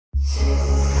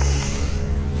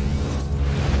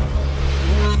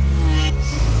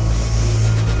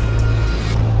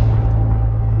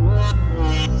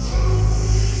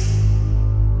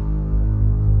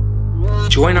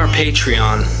Join our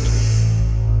Patreon.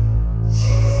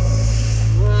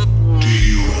 Do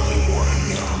you really want to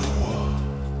know?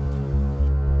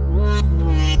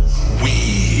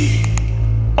 We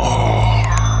are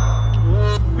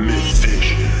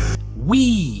MythVision.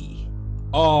 We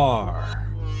are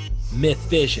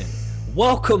MythVision.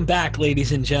 Welcome back,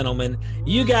 ladies and gentlemen.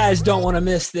 You guys don't want to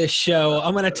miss this show.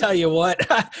 I'm going to tell you what.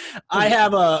 I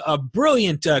have a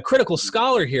brilliant critical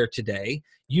scholar here today.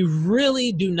 You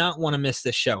really do not want to miss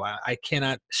this show. I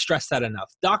cannot stress that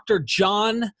enough. Dr.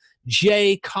 John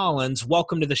J. Collins,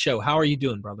 welcome to the show. How are you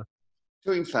doing, brother?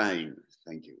 Doing fine,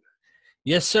 thank you.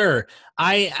 Yes, sir.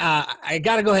 I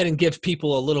got to go ahead and give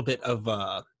people a little bit of,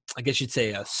 I guess you'd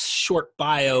say, a short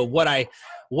bio. What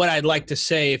I'd like to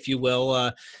say, if you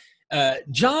will.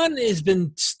 John has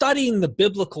been studying the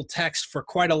biblical text for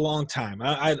quite a long time.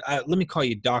 Let me call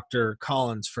you Dr.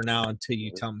 Collins for now until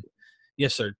you tell me.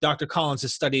 Yes, sir. Dr. Collins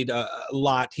has studied a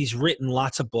lot. He's written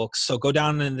lots of books. So go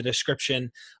down in the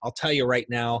description. I'll tell you right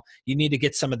now, you need to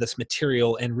get some of this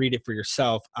material and read it for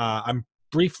yourself. I'm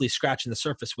briefly scratching the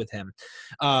surface with him.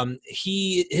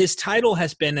 His title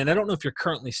has been, and I don't know if you're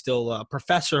currently still a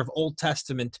professor of Old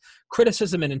Testament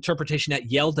criticism and interpretation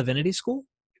at Yale Divinity School.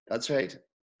 That's right.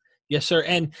 Yes, sir.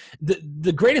 And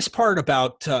the greatest part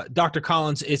about Dr.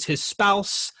 Collins is his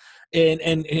spouse,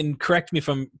 and correct me if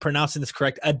I'm pronouncing this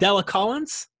correct, Adela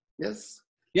Collins? Yes.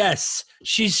 Yes,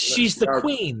 she's the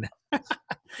queen.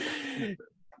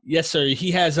 Yes, sir.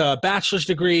 He has a bachelor's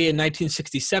degree in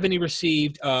 1967 he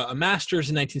received, a master's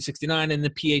in 1969, and the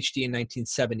PhD in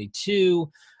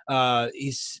 1972.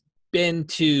 He's been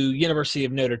to University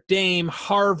of Notre Dame,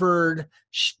 Harvard,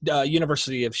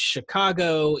 University of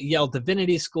Chicago, Yale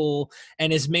Divinity School,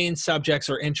 and his main subjects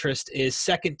or interest is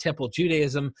Second Temple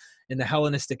Judaism in the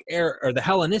Hellenistic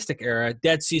era,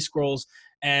 Dead Sea Scrolls,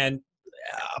 and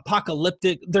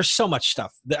apocalyptic. There's so much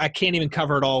stuff that I can't even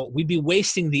cover it all. We'd be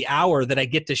wasting the hour that I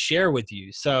get to share with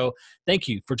you. So thank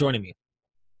you for joining me.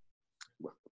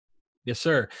 Yes,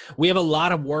 sir. We have a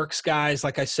lot of works, guys.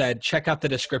 Like I said, check out the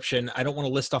description. I don't want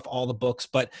to list off all the books,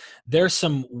 but there's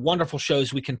some wonderful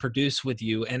shows we can produce with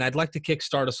you. And I'd like to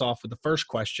kickstart us off with the first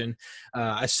question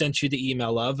I sent you the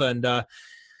email of, and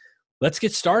let's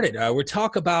get started. We'll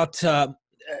talk about,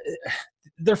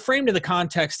 they're framed in the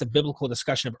context of biblical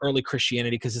discussion of early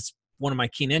Christianity because it's one of my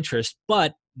keen interests,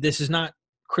 but this is not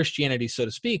Christianity, so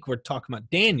to speak. We're talking about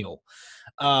Daniel.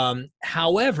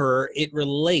 However, it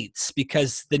relates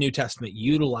because the New Testament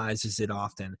utilizes it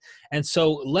often. And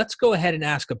so let's go ahead and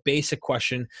ask a basic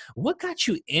question. What got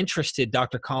you interested,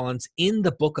 Dr. Collins, in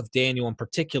the book of Daniel and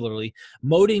particularly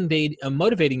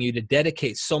motivating you to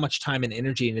dedicate so much time and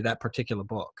energy into that particular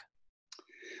book?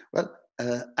 Well,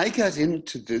 I got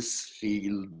into this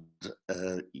field,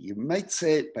 you might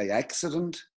say by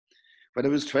accident. When I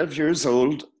was 12 years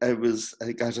old, I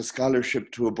got a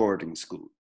scholarship to a boarding school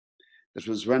that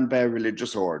was run by a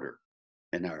religious order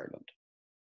in Ireland.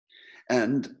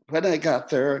 And when I got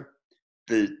there,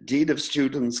 the dean of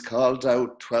students called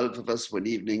out 12 of us one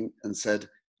evening and said,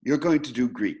 "You're going to do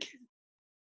Greek."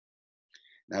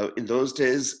 Now, in those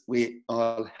days, we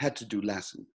all had to do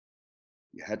Latin.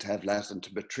 You had to have Latin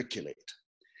to matriculate.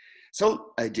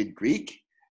 So I did Greek.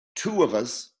 2 of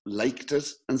us liked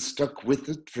it and stuck with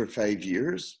it for 5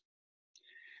 years.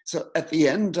 So at the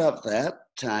end of that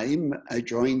time, I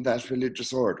joined that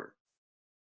religious order.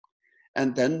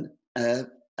 And then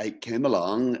I came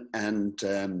along and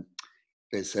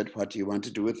they said, "What do you want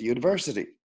to do at the university?"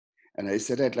 And I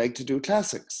said, "I'd like to do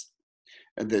classics."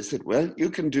 And they said, "Well, you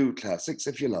can do classics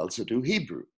if you'll also do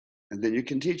Hebrew, and then you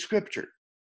can teach scripture."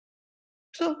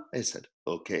 So I said,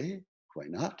 "Okay, why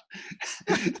not?"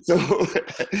 So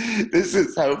this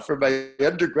is how, for my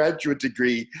undergraduate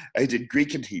degree, I did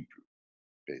Greek and Hebrew,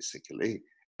 basically.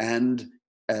 And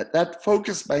that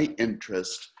focused my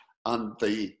interest on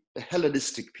the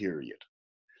Hellenistic period,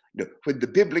 when the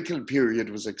biblical period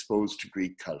was exposed to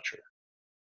Greek culture.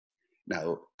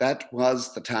 Now, that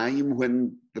was the time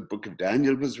when the book of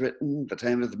Daniel was written, the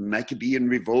time of the Maccabean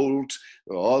revolt.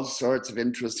 There were all sorts of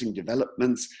interesting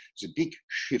developments. It's a big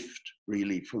shift,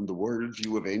 really, from the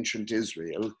worldview of ancient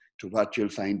Israel to what you'll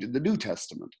find in the New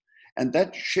Testament. And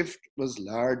that shift was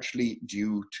largely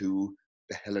due to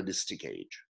the Hellenistic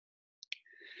age.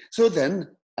 So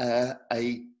then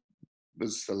I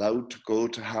was allowed to go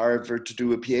to Harvard to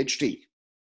do a PhD.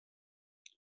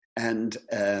 And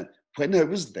when I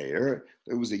was there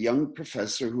was a young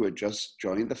professor who had just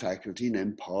joined the faculty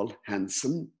named Paul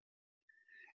Hansen.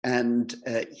 And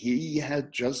he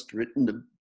had just written a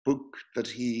book that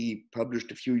he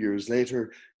published a few years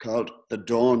later called The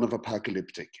Dawn of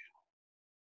Apocalyptic.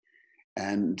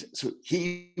 And so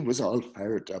he was all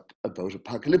fired up about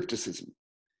apocalypticism.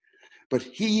 But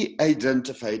he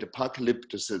identified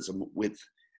apocalypticism with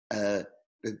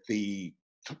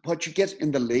what you get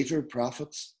in the later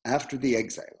prophets after the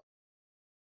exile.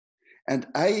 And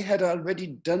I had already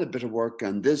done a bit of work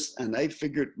on this, and I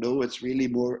figured, no, it's really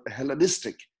more a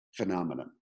Hellenistic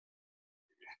phenomenon.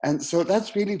 And so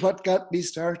that's really what got me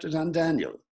started on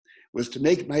Daniel, was to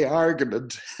make my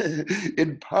argument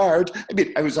in part. I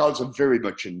mean, I was also very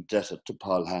much indebted to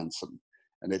Paul Hansen,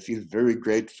 and I feel very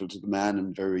grateful to the man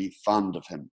and very fond of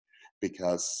him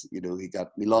because, you know, he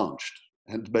got me launched.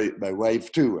 And my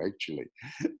wife too, actually,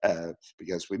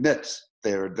 because we met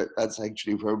there. That's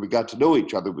actually where we got to know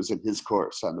each other, was in his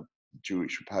course on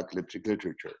Jewish apocalyptic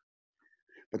literature.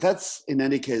 But that's, in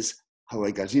any case, how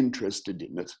I got interested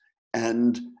in it.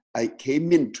 And I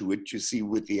came into it, you see,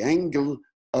 with the angle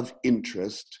of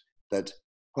interest that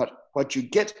what you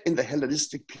get in the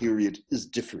Hellenistic period is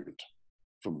different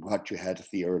from what you had at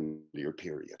the earlier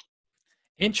period.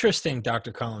 Interesting,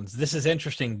 Dr. Collins. This is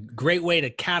interesting. Great way to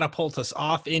catapult us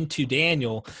off into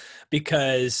Daniel,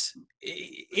 because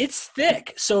it's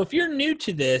thick. So if you're new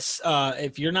to this,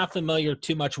 if you're not familiar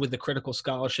too much with the critical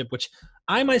scholarship, which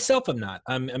I myself am not,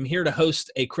 I'm here to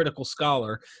host a critical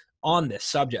scholar on this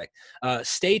subject.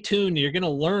 Stay tuned. You're going to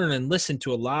learn and listen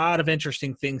to a lot of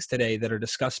interesting things today that are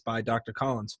discussed by Dr.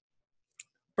 Collins.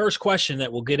 First question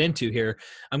that we'll get into here,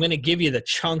 I'm going to give you the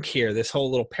chunk here, this whole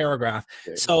little paragraph.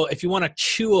 Okay. So if you want to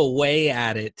chew away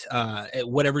at it, at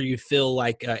whatever you feel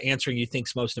like answering you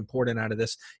think's most important out of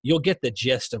this, you'll get the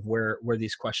gist of where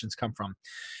these questions come from.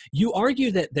 You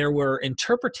argue that there were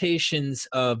interpretations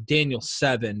of Daniel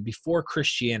 7 before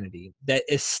Christianity that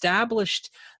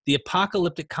established the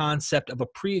apocalyptic concept of a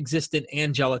pre-existent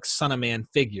angelic son of man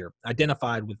figure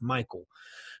identified with Michael,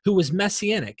 who was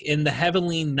messianic in the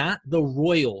heavenly, not the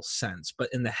royal sense, but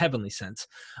in the heavenly sense.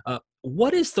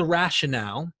 What is the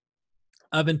rationale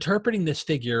of interpreting this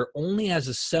figure only as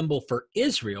a symbol for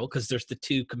Israel, because there's the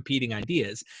two competing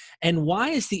ideas, and why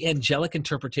is the angelic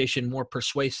interpretation more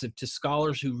persuasive to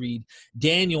scholars who read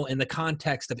Daniel in the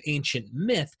context of ancient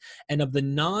myth and of the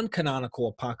non-canonical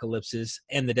apocalypses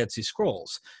and the Dead Sea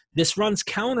Scrolls? This runs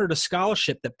counter to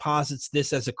scholarship that posits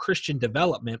this as a Christian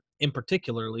development, in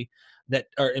particular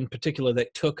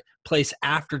that took place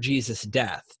after Jesus'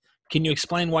 death. Can you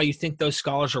explain why you think those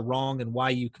scholars are wrong and why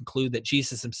you conclude that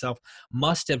Jesus himself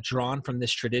must have drawn from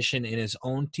this tradition in his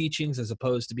own teachings as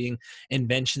opposed to being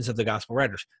inventions of the gospel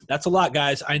writers? That's a lot,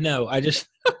 guys. I know. I just...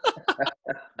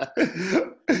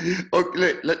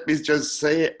 Okay, let me just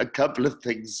say a couple of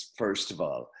things first of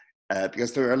all,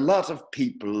 because there are a lot of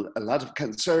people, a lot of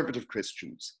conservative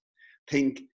Christians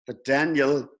think that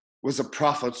Daniel was a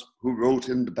prophet who wrote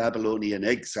in the Babylonian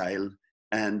exile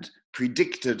and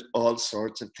predicted all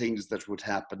sorts of things that would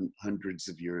happen hundreds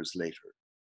of years later.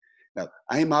 Now,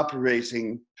 I'm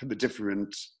operating from a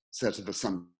different set of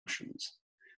assumptions,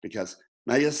 because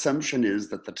my assumption is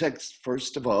that the text,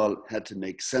 first of all, had to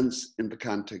make sense in the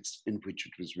context in which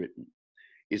it was written.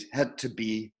 It had to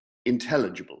be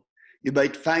intelligible. You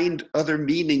might find other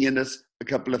meaning in it a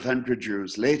couple of hundred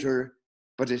years later,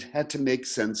 but it had to make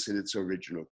sense in its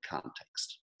original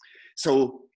context.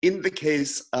 So in the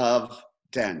case of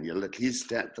Daniel, at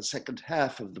least at the second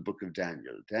half of the book of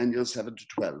Daniel, Daniel 7 to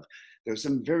 12, there's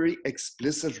some very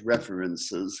explicit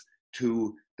references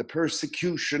to the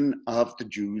persecution of the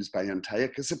Jews by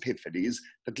Antiochus Epiphanes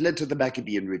that led to the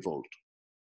Maccabean revolt.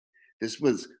 This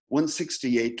was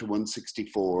 168 to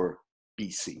 164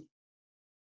 BC.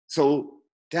 So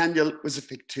Daniel was a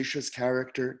fictitious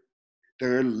character.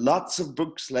 There are lots of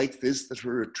books like this that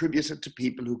were attributed to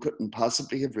people who couldn't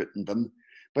possibly have written them.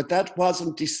 But that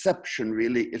wasn't deception,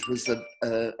 really. It was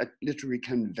a literary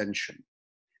convention.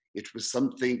 It was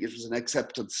an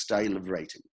accepted style of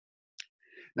writing.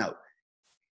 Now,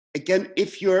 again,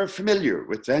 if you're familiar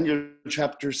with Daniel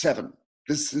chapter 7,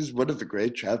 this is one of the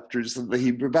great chapters of the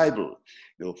Hebrew Bible.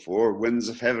 You know, 4 winds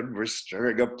of heaven were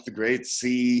stirring up the great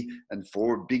sea, and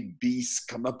 4 big beasts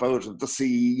come up out of the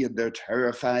sea, and they're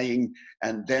terrifying.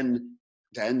 And then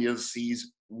Daniel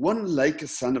sees one like a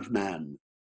son of man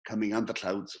coming on the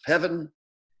clouds of heaven,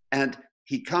 and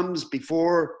he comes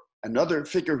before another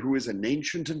figure who is an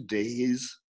ancient of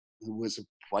days, who was a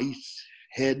white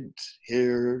head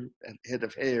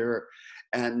of hair,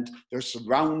 and they're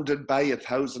surrounded by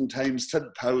 1,000 times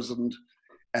 10,000,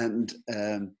 and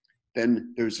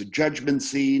then there's a judgment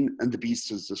scene, and the beast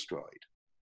is destroyed.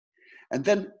 And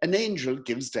then an angel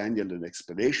gives Daniel an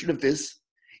explanation of this,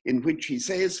 in which he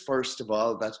says, first of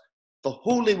all, that the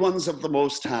holy ones of the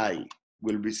Most High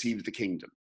will receive the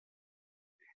kingdom.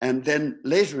 And then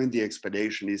later in the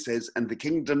explanation, he says, and the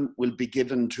kingdom will be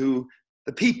given to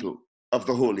the people of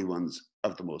the holy ones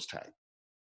of the Most High.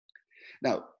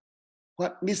 Now,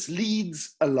 what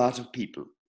misleads a lot of people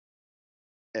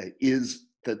is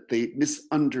that they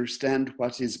misunderstand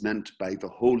what is meant by the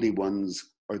holy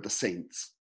ones or the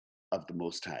saints of the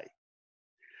Most High.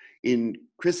 In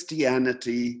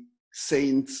Christianity,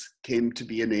 saints came to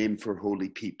be a name for holy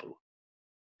people.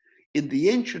 In the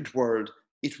ancient world,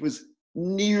 it was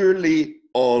nearly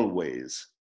always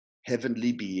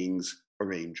heavenly beings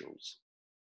or angels.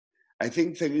 I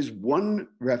think there is one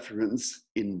reference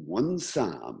in one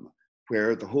psalm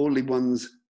where the holy ones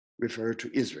refer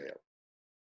to Israel,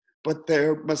 but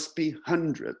there must be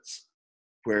hundreds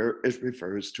where it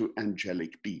refers to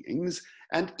angelic beings.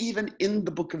 And even in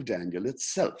the book of Daniel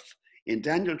itself, in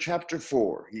Daniel chapter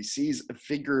 4, he sees a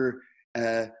figure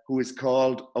who is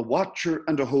called a watcher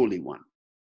and a holy one.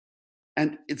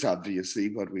 And it's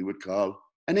obviously what we would call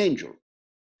an angel.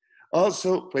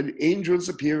 Also, when angels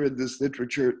appear in this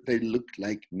literature, they look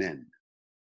like men.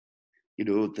 You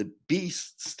know, the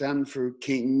beasts stand for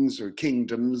kings or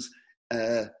kingdoms.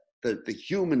 The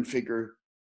human figure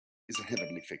is a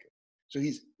heavenly figure. So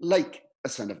he's like a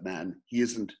son of man. He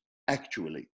isn't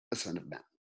actually a son of man.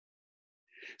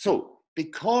 So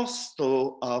because,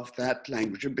 though, of that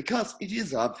language, and because it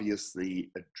is obviously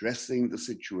addressing the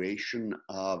situation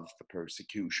of the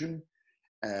persecution,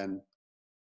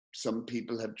 some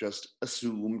people have just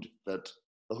assumed that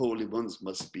the holy ones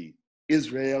must be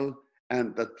Israel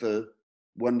and that the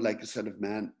one like a son of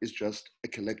man is just a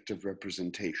collective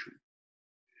representation.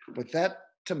 But that,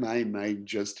 to my mind,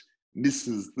 just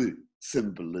misses the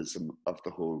symbolism of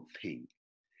the whole thing.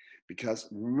 Because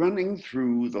running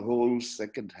through the whole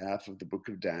second half of the book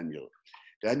of Daniel,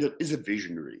 Daniel is a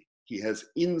visionary. He has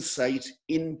insight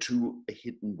into a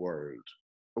hidden world,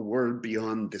 a world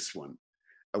beyond this one,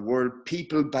 a world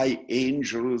peopled by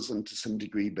angels and to some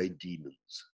degree by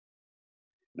demons.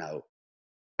 Now,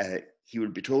 he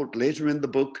will be told later in the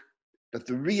book that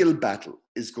the real battle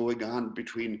is going on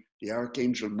between the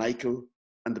archangel Michael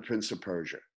and the prince of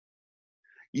Persia.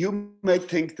 You might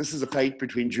think this is a fight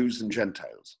between Jews and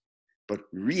Gentiles, but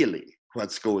really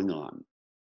what's going on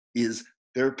is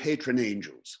they're patron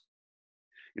angels.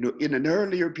 You know, in an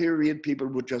earlier period, people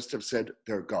would just have said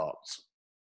they're gods.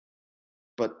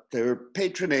 But they're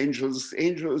patron angels.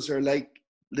 Angels are like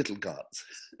little gods.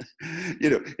 You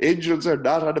know, angels are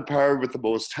not on a par with the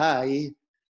Most High,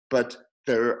 but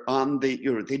they're on the,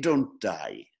 you know, they don't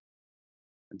die.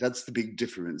 And that's the big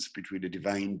difference between a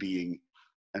divine being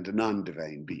and a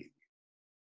non-divine being.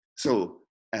 So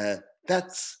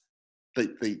that's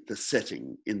the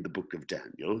setting in the book of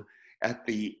Daniel. At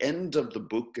the end of the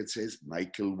book, it says,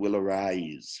 Michael will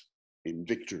arise in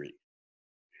victory.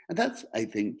 And that's, I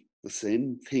think, the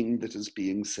same thing that is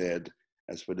being said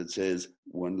as when it says,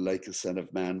 one like a son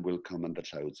of man will come on the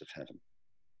clouds of heaven.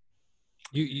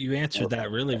 You answered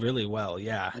that really, really well.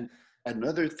 Yeah. And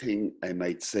another thing I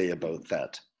might say about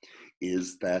that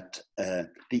is that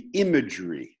the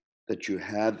imagery that you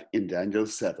have in Daniel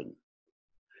 7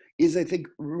 is, I think,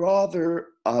 rather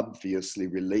obviously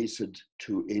related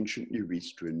to ancient Near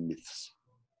Eastern myths.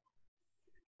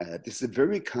 This is a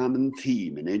very common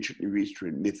theme in ancient Near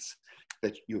Eastern myths,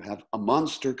 that you have a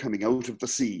monster coming out of the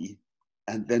sea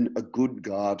and then a good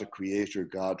God, a creator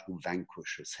God who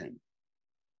vanquishes him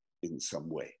in some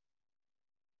way.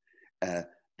 The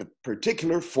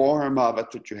particular form of it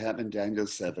that you have in Daniel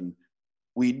 7,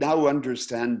 we now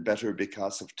understand better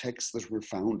because of texts that were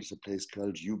found at a place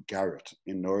called Ugarit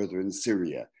in northern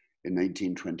Syria in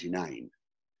 1929.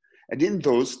 And in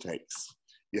those texts,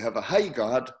 you have a high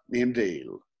god named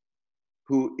El,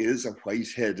 who is a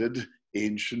white-headed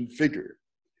ancient figure.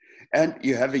 And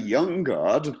you have a young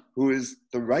god who is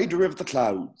the rider of the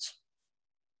clouds,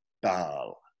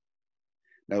 Baal.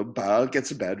 Now, Baal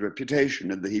gets a bad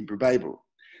reputation in the Hebrew Bible,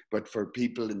 but for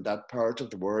people in that part of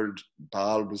the world,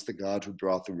 Baal was the god who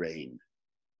brought the rain.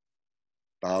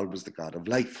 Baal was the god of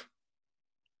life.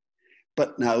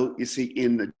 But now, you see,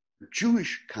 in the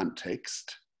Jewish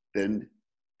context, then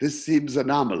this seems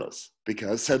anomalous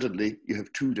because suddenly you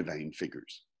have two divine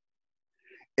figures.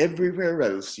 Everywhere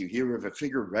else you hear of a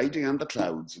figure riding on the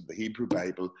clouds in the Hebrew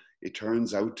Bible, it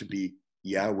turns out to be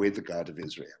Yahweh, the God of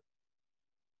Israel.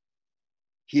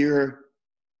 Here,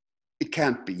 it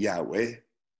can't be Yahweh,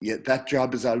 yet that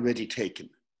job is already taken.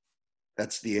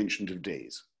 That's the Ancient of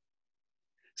Days.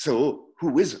 So,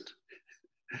 who is it?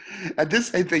 And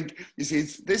this, I think, you see,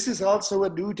 this is also a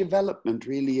new development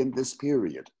really in this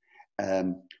period.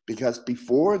 Because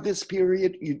before this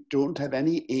period, you don't have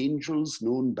any angels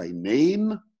known by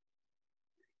name,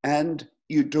 and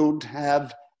you don't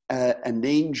have an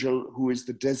angel who is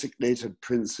the designated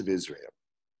prince of Israel,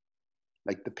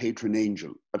 like the patron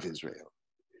angel of Israel.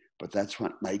 But that's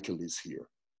what Michael is here.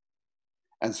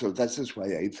 And so this is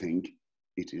why I think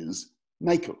it is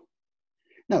Michael.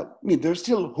 Now, I mean, they're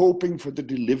still hoping for the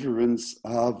deliverance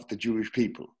of the Jewish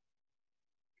people.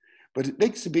 But it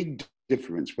makes a big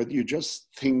difference whether you just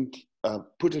think,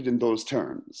 put it in those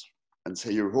terms and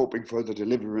say you're hoping for the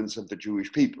deliverance of the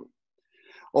Jewish people.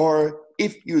 Or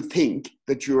if you think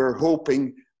that you are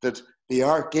hoping that the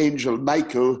archangel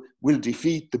Michael will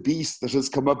defeat the beast that has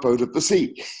come up out of the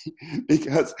sea.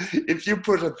 Because if you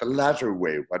put it the latter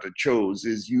way, what it shows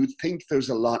is you think there's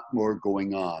a lot more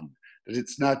going on, that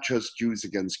it's not just Jews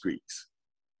against Greeks,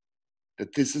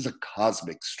 that this is a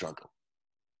cosmic struggle.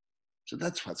 So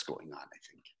that's what's going on, I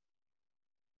think.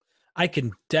 I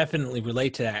can definitely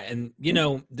relate to that. And, you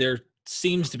know, there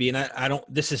seems to be, and I don't,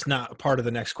 this is not part of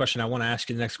the next question. I want to ask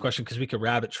you the next question because we could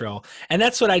rabbit trail. And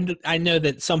that's what I know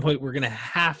that at some point we're going to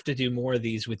have to do more of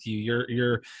these with you.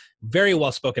 You're very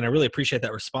well spoken. I really appreciate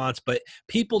that response, but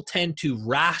people tend to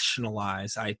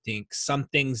rationalize, I think, some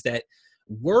things that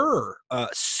were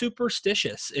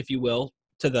superstitious, if you will,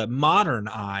 to the modern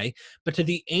eye, but to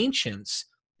the ancients,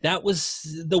 that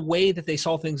was the way that they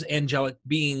saw things, angelic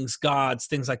beings, gods,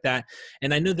 things like that.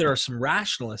 And I know there are some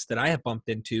rationalists that I have bumped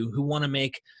into who want to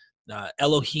make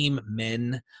Elohim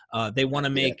men. They want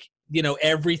to make, you know,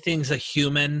 everything's a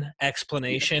human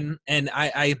explanation. And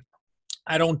I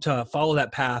don't follow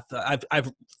that path.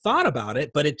 I've thought about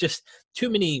it, but it just, too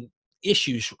many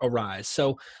issues arise.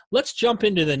 So let's jump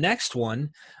into the next one.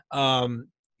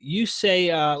 You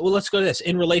say, well, let's go to this.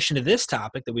 In relation to this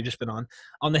topic that we've just been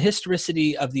on the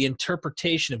historicity of the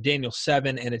interpretation of Daniel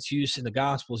 7 and its use in the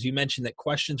Gospels, you mentioned that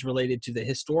questions related to the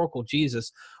historical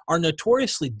Jesus are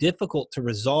notoriously difficult to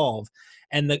resolve,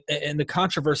 and the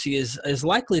controversy is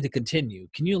likely to continue.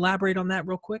 Can you elaborate on that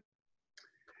real quick?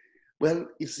 Well,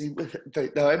 you see,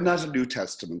 now I'm not a New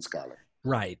Testament scholar.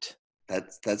 Right.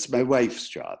 That's my wife's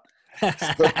job.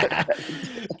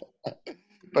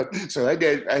 But so I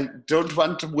don't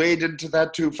want to wade into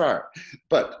that too far.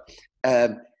 But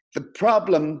the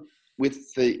problem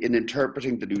with in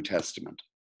interpreting the New Testament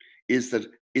is that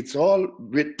it's all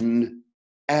written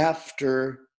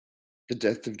after the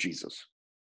death of Jesus,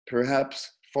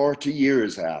 perhaps 40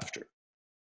 years after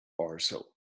or so.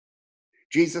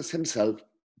 Jesus himself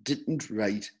didn't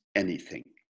write anything.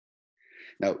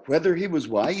 Now, whether he was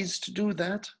wise to do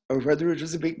that or whether it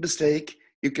was a big mistake,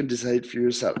 you can decide for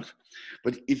yourself.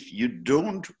 But if you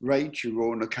don't write your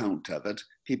own account of it,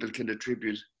 people can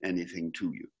attribute anything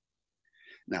to you.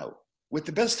 Now, with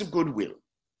the best of goodwill,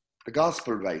 the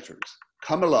gospel writers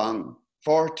come along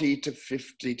 40 to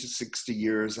 50 to 60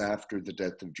 years after the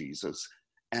death of Jesus,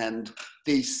 and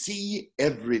they see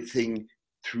everything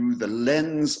through the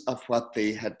lens of what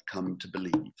they had come to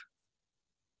believe.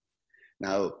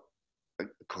 Now,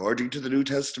 according to the New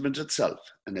Testament itself,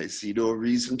 and I see no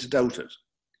reason to doubt it,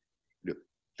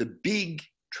 the big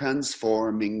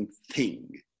transforming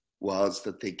thing was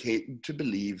that they came to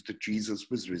believe that Jesus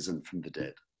was risen from the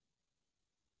dead.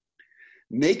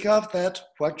 Make of that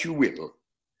what you will,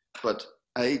 but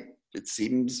it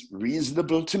seems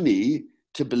reasonable to me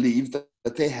to believe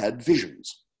that they had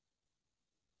visions.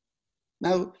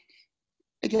 Now,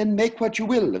 again, make what you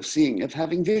will of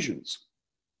having visions.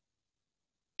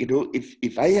 You know,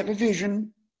 if I have a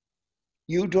vision,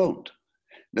 you don't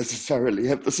necessarily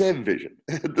have the same vision,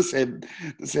 the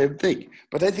same thing.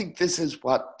 But I think this is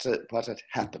what had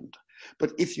happened.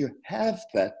 But if you have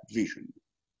that vision,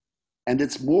 and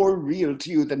it's more real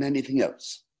to you than anything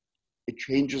else, it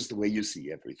changes the way you see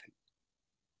everything.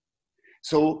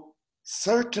 So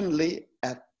certainly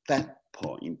at that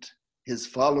point, his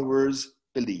followers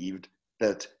believed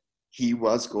that he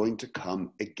was going to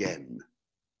come again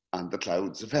on the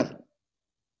clouds of heaven.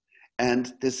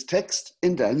 And this text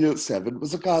in Daniel 7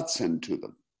 was a godsend to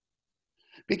them.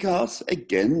 Because,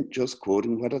 again, just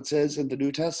quoting what it says in the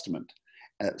New Testament,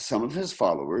 some of his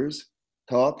followers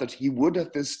thought that he would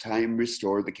at this time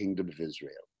restore the kingdom of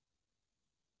Israel.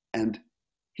 And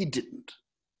he didn't.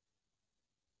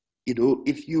 You know,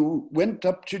 if you went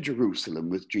up to Jerusalem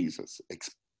with Jesus,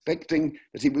 expecting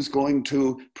that he was going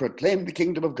to proclaim the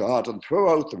kingdom of God and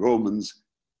throw out the Romans,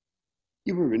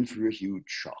 you were in for a huge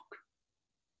shock.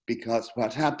 Because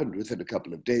what happened within a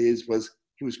couple of days was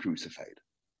he was crucified.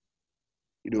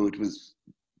 You know, it was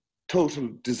total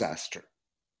disaster.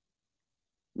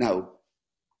 Now,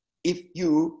 if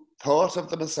you thought of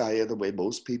the Messiah the way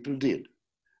most people did,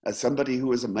 as somebody who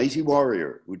was a mighty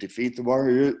warrior who defeat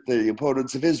the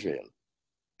opponents of Israel,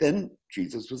 then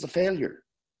Jesus was a failure.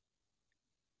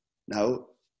 Now,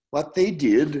 what they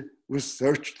did was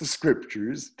search the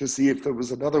scriptures to see if there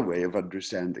was another way of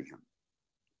understanding him.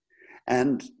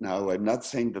 And now I'm not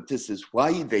saying that this is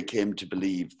why they came to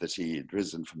believe that he had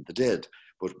risen from the dead,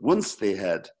 But once they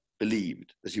had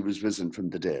believed that he was risen from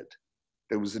the dead,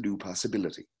 there was a new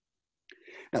possibility.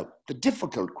 Now, the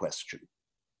difficult question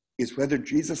is whether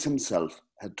Jesus himself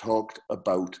had talked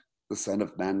about the Son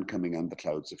of Man coming on the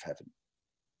clouds of heaven.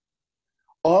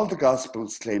 All the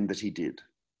Gospels claim that he did.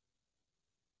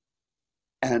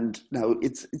 And now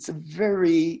it's a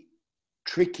very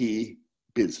tricky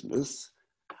business.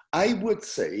 I would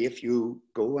say, if you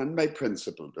go on my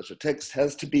principle, that a text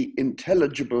has to be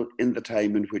intelligible in the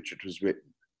time in which it was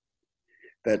written,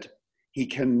 that he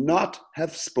cannot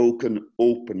have spoken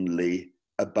openly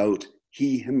about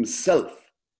he himself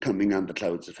coming on the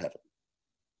clouds of heaven.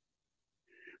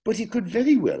 But he could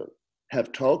very well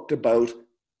have talked about,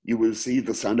 you will see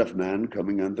the Son of Man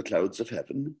coming on the clouds of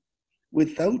heaven,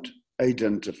 without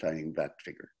identifying that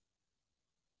figure.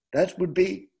 That would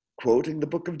be quoting the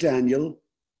book of Daniel.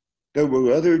 There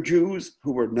were other Jews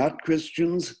who were not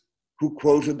Christians who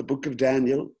quoted the book of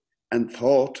Daniel and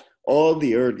thought all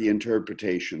the early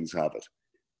interpretations of it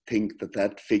think that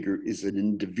that figure is an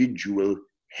individual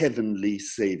heavenly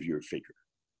savior figure.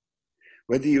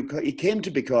 Whether he came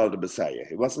to be called a Messiah,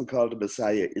 he wasn't called a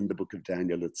Messiah in the book of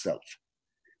Daniel itself,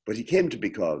 but he came to be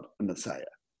called a Messiah.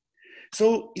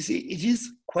 So, you see, it is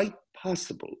quite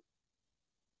possible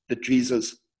that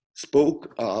Jesus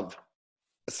spoke of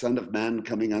a Son of Man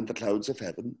coming on the clouds of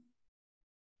heaven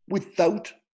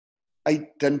without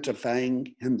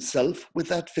identifying himself with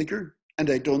that figure. And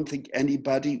I don't think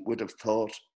anybody would have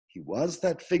thought he was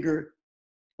that figure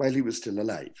while he was still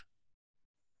alive.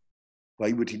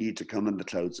 Why would he need to come on the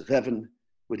clouds of heaven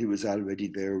when he was already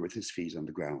there with his feet on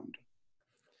the ground?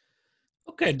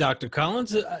 Okay, Dr.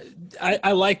 Collins,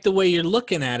 I like the way you're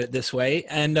looking at it this way.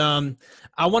 And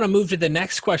I want to move to the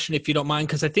next question, if you don't mind,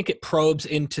 because I think it probes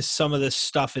into some of this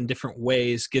stuff in different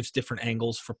ways, gives different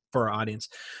angles for our audience.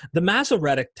 The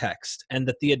Masoretic text and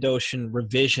the Theodotian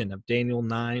revision of Daniel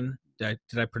 9, did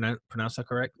I pronounce that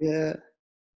correct? Yeah.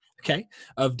 Okay,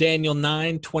 of Daniel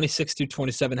 9, 26 through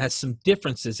 27 has some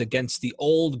differences against the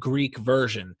old Greek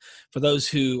version. For those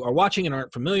who are watching and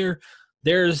aren't familiar,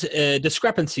 there's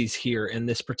discrepancies here in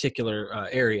this particular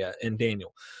area in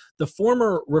Daniel. The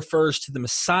former refers to the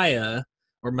Messiah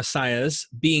or Messiahs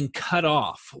being cut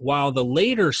off, while the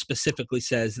later specifically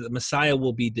says that the Messiah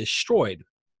will be destroyed.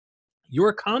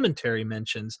 Your commentary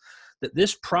mentions that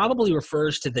this probably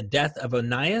refers to the death of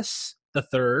Onias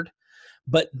III,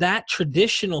 but that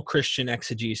traditional Christian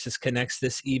exegesis connects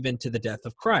this even to the death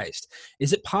of Christ.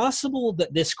 Is it possible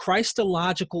that this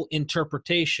Christological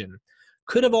interpretation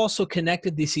could have also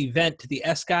connected this event to the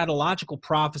eschatological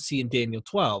prophecy in Daniel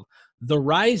 12, the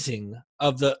rising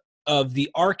of the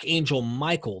archangel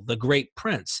Michael, the great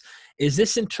prince? Is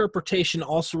this interpretation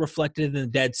also reflected in the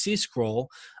Dead Sea Scroll?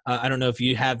 I don't know if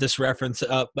you have this reference,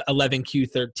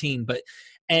 11Q13,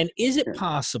 and is it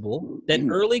possible that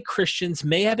early Christians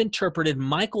may have interpreted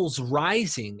Michael's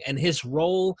rising and his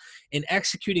role in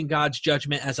executing God's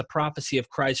judgment as a prophecy of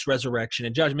Christ's resurrection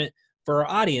and judgment? For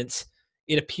our audience,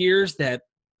 it appears that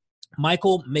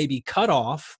Michael may be cut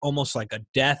off, almost like a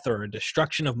death or a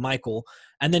destruction of Michael,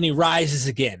 and then he rises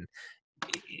again,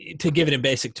 to give it in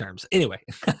basic terms. Anyway.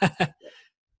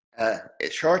 A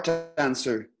short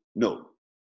answer, no.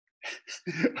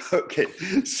 Okay,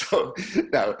 so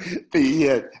now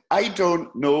I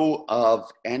don't know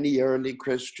of any early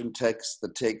Christian text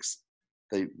that takes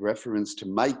the reference to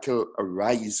Michael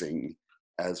arising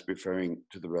as referring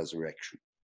to the resurrection.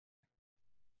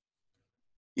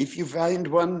 If you find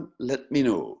one, let me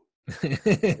know.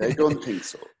 I don't think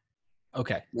so.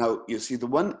 Okay. Now, you see, the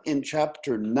one in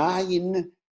chapter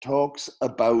 9 talks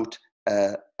about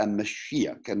a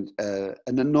Mashiach and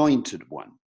an anointed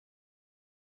one.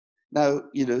 Now,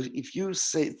 you know, if you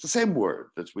say, it's the same word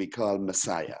that we call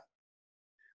Messiah,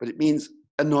 but it means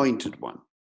anointed one.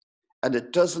 And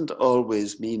it doesn't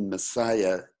always mean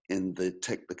Messiah in the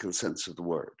technical sense of the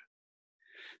word.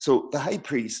 So the high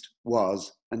priest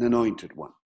was an anointed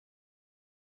one.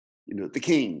 You know, the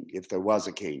king, if there was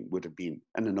a king, would have been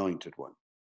an anointed one.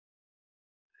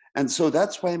 And so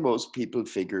that's why most people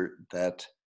figure that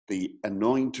the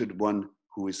anointed one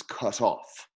who is cut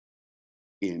off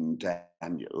in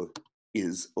Daniel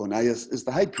is Onias, is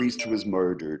the high priest who was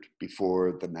murdered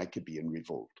before the Maccabean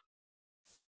revolt.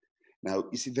 Now,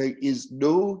 you see, there is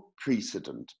no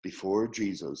precedent before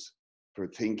Jesus for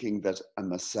thinking that a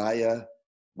Messiah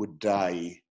would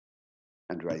die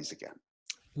and rise again.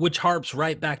 Which harps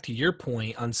right back to your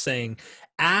point on saying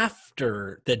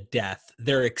after the death,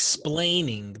 they're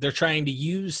explaining, they're trying to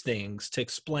use things to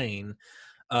explain.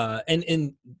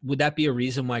 And would that be a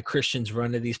reason why Christians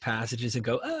run to these passages and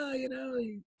go, oh, you know?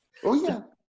 Oh, yeah.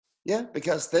 Yeah,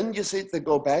 because then you see they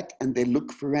go back and they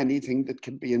look for anything that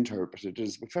can be interpreted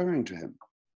as referring to him.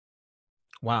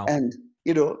 Wow. And,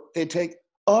 they take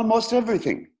almost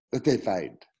everything that they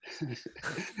find.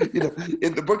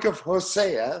 In the book of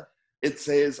Hosea, it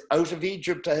says, out of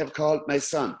Egypt I have called my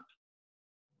son.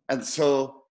 And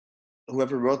so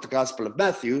whoever wrote the Gospel of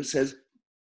Matthew says,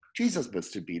 Jesus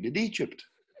must have been in Egypt.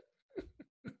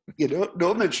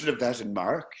 No mention of that in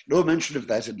Mark, no mention of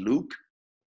that in Luke,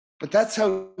 but that's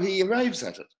how he arrives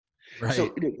at it. Right.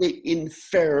 So they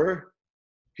infer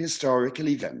historical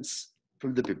events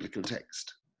from the biblical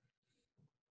text.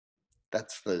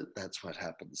 That's what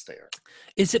happens there.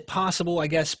 Is it possible, I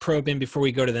guess, probe in before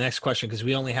we go to the next question, because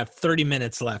we only have 30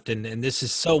 minutes left, and this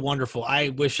is so wonderful. I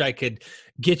wish I could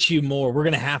get you more. We're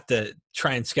going to have to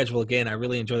try and schedule again. I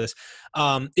really enjoy this.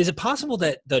 Is it possible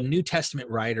that the New Testament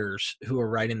writers who are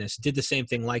writing this did the same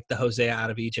thing, like the Hosea out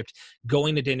of Egypt,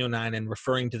 going to Daniel 9 and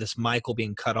referring to this Michael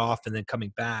being cut off and then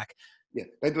coming back? Yeah,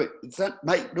 by the way, it's not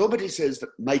nobody says that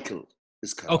Michael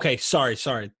is cut off. Okay, sorry.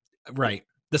 Right.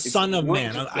 The Son of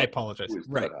Man. I apologize.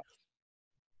 Right.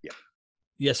 Yeah.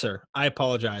 Yes, sir. I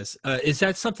apologize. Is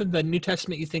that something the New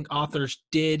Testament you think authors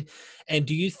did? And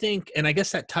do you think, and I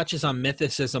guess that touches on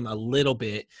mythicism a little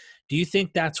bit, do you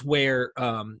think that's where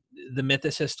the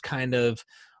mythicists kind of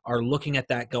are looking at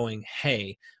that going,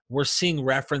 hey, we're seeing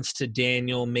reference to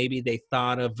Daniel. Maybe they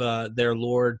thought of their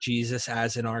Lord Jesus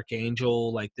as an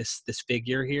archangel, like this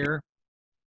figure here?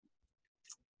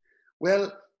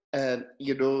 Well,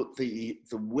 the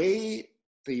way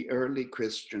the early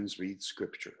Christians read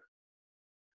Scripture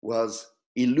was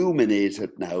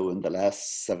illuminated now in the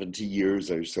last 70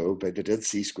 years or so by the Dead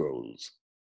Sea Scrolls.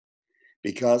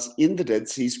 Because in the Dead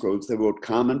Sea Scrolls, they wrote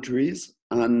commentaries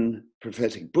on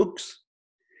prophetic books.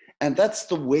 And that's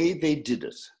the way they did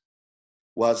it,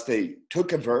 was they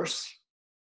took a verse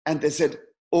and they said,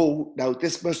 oh, now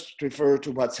this must refer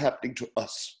to what's happening to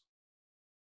us.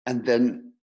 And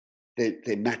then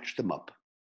they match them up.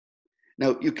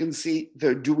 Now, you can see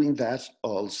they're doing that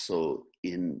also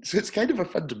so it's kind of a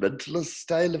fundamentalist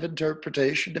style of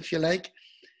interpretation, if you like.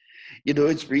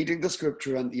 It's reading the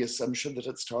scripture on the assumption that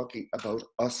it's talking about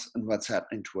us and what's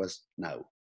happening to us now.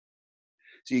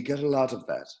 So you get a lot of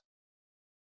that.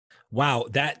 Wow,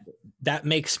 that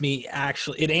makes me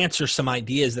it answers some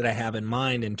ideas that I have in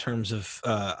mind in terms of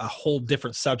a whole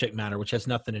different subject matter, which has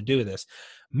nothing to do with this.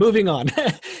 Moving on,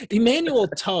 Emmanuel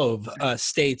Tove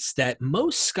states that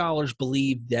most scholars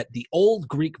believe that the old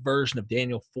Greek version of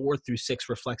Daniel 4-6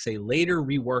 reflects a later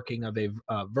reworking of a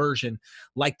version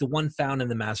like the one found in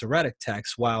the Masoretic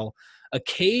text, while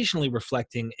occasionally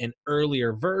reflecting an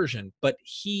earlier version. But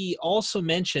he also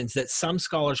mentions that some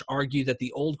scholars argue that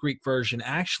the old Greek version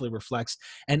actually reflects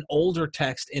an older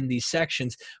text in these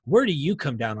sections. Where do you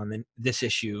come down on this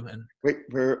issue?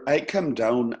 Where I come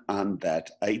down on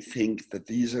that, I think that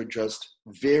these are just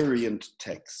variant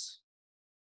texts,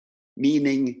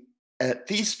 meaning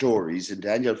these stories in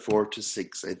Daniel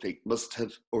 4-6, I think, must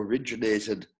have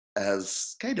originated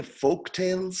as kind of folk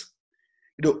tales,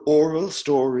 oral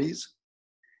stories.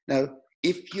 Now,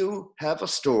 if you have a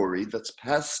story that's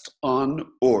passed on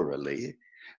orally,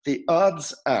 the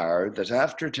odds are that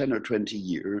after 10 or 20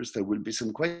 years, there will be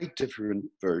some quite different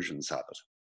versions of it.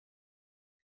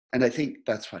 And I think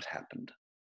that's what happened.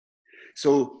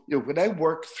 So, when I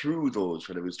worked through those,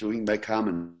 when I was doing my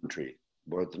commentary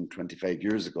more than 25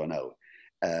 years ago now,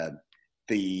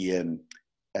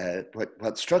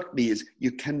 what struck me is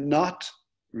you cannot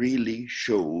really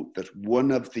show that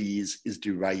one of these is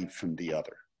derived from the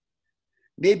other.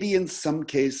 Maybe in some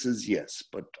cases, yes,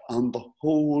 but on the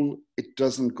whole, it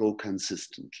doesn't go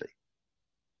consistently.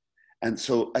 And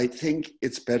so I think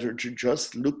it's better to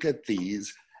just look at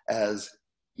these as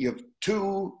you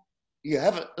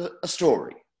have a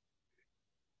story.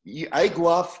 I go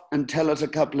off and tell it a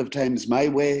couple of times my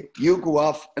way. You go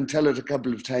off and tell it a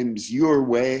couple of times your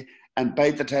way. And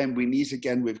by the time we meet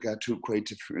again, we've got two quite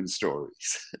different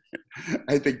stories.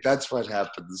 I think that's what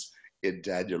happens in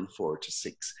Daniel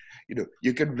 4-6.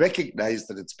 You can recognize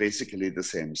that it's basically the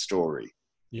same story.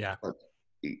 Yeah. But,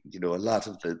 a lot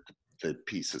of the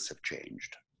pieces have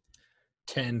changed.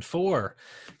 10:4.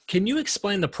 Can you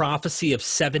explain the prophecy of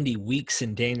 70 weeks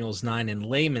in Daniel's 9 in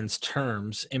layman's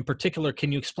terms? In particular,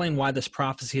 can you explain why this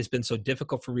prophecy has been so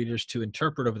difficult for readers to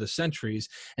interpret over the centuries?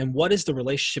 And what is the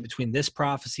relationship between this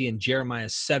prophecy and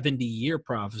Jeremiah's 70-year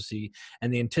prophecy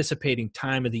and the anticipating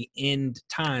time of the end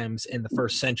times in the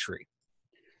first century?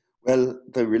 Well,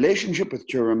 the relationship with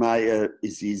Jeremiah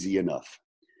is easy enough,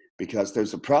 because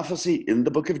there's a prophecy in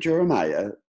the book of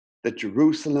Jeremiah that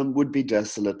Jerusalem would be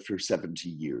desolate for 70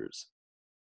 years.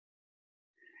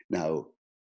 Now,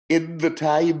 in the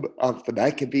time of the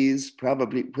Maccabees,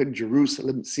 probably when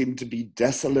Jerusalem seemed to be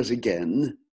desolate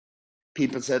again,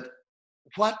 people said,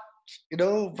 what?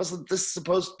 Wasn't this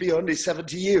supposed to be only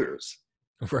 70 years?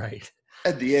 Right.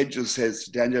 And the angel says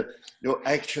to Daniel, no,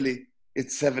 actually,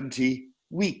 it's 70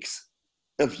 weeks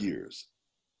of years.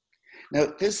 Now,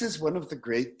 this is one of the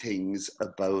great things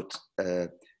about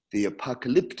the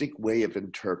apocalyptic way of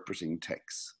interpreting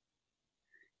texts.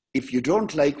 If you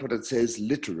don't like what it says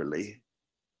literally,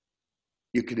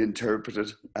 you can interpret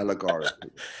it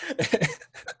allegorically.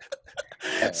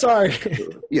 Sorry.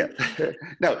 Yeah.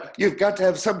 Now, you've got to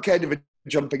have some kind of a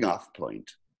jumping off point.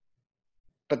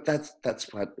 But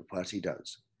that's what he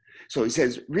does. So he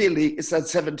says, really, it's not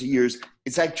 70 years.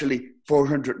 It's actually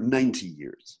 490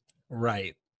 years.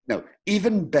 Right. Now,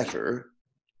 even better,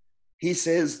 he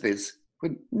says this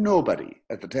when nobody,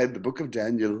 at the time the book of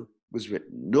Daniel was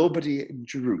written, nobody in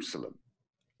Jerusalem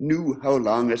knew how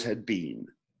long it had been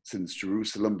since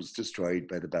Jerusalem was destroyed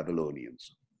by the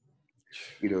Babylonians.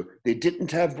 They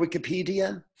didn't have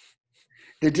Wikipedia.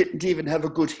 They didn't even have a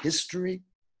good history.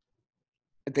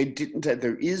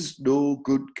 There is no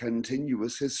good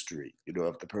continuous history,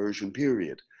 of the Persian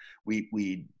period.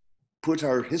 We put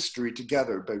our history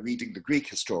together by reading the Greek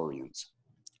historians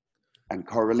and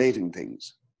correlating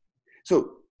things.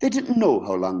 So they didn't know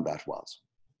how long that was.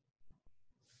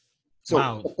 So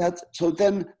wow. So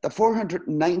then the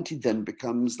 490 then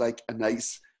becomes like a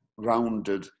nice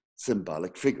rounded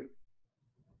symbolic figure.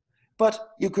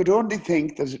 But you could only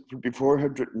think that it would be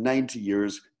 490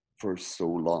 years for so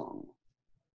long.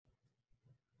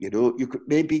 You could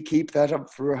maybe keep that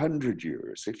up for 100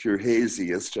 years if you're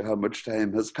hazy as to how much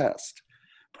time has passed.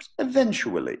 But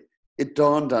eventually, it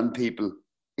dawned on people,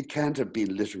 it can't have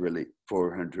been literally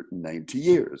 490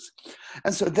 years.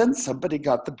 And so then somebody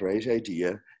got the bright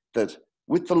idea that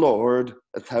with the Lord,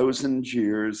 1,000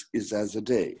 years is as a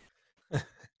day.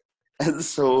 And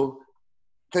so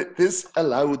this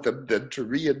allowed them then to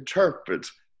reinterpret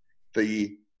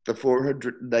the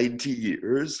 490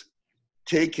 years,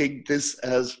 taking this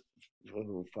as, there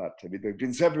have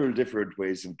been several different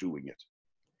ways of doing it.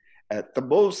 The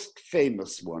most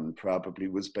famous one probably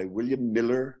was by William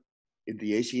Miller in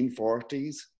the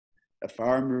 1840s, a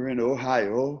farmer in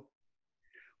Ohio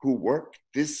who worked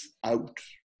this out,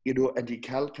 and he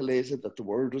calculated that the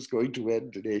world was going to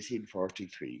end in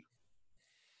 1843.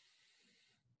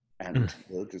 And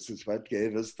this is what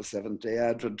gave us the Seventh-day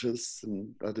Adventists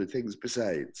and other things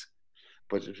besides.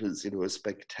 But it was, a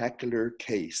spectacular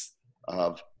case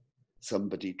of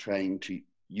somebody trying to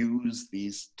use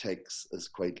these texts as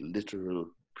quite literal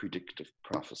predictive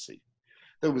prophecy.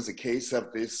 There was a case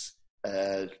of this,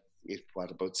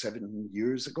 about 7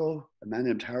 years ago, a man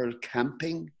named Harold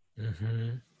Camping,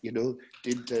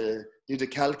 did a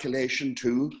calculation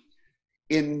too.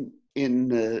 In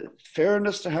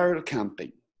fairness to Harold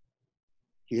Camping,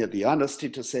 he had the honesty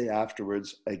to say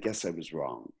afterwards, I guess I was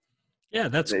wrong. Yeah,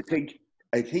 that's.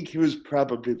 I think he was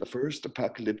probably the first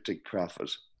apocalyptic prophet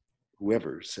who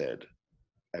ever said,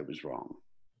 I was wrong.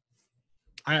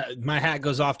 My hat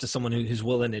goes off to someone who's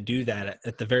willing to do that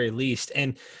at the very least.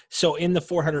 And so in the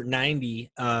 490,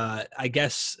 I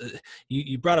guess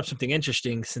you brought up something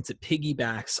interesting since it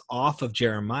piggybacks off of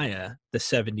Jeremiah, the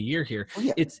 70 year here. Oh,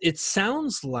 yeah. It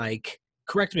sounds like,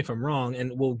 correct me if I'm wrong,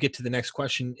 and we'll get to the next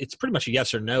question. It's pretty much a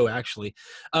yes or no, actually.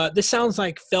 This sounds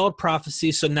like failed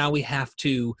prophecy. So now we have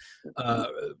to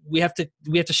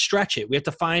stretch it. We have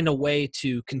to find a way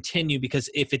to continue, because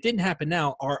if it didn't happen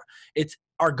now,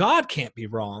 our God can't be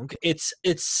wrong. It's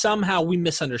somehow we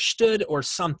misunderstood or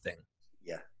something.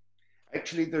 Yeah.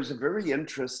 Actually, there's a very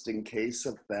interesting case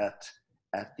of that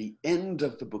at the end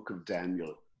of the book of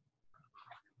Daniel.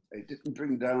 I didn't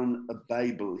bring down a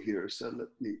Bible here, so let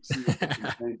me see if I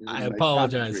can find it. I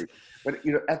apologize. But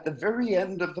at the very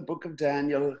end of the book of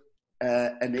Daniel,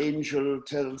 an angel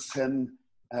tells him,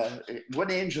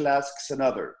 one angel asks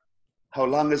another, how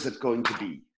long is it going to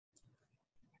be?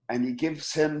 And he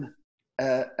gives him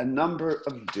a number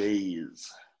of days.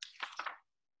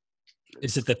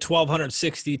 Is it the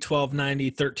 1260, 1290,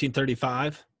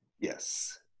 1335?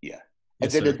 Yes, yeah. Yes,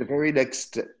 and then sir. at the very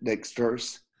next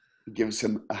verse, he gives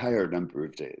him a higher number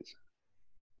of days.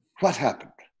 What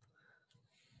happened?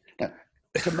 Now,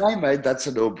 to my mind, that's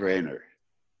a no-brainer.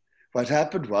 What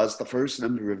happened was the first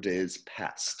number of days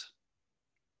passed.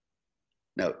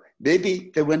 Now,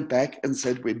 maybe they went back and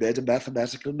said, we made a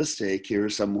mathematical mistake here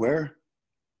somewhere.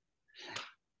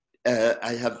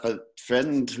 I have a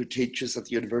friend who teaches at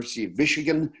the University of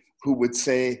Michigan who would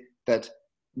say that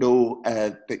no,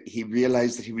 that he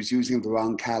realized that he was using the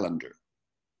wrong calendar.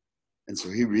 And so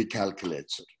he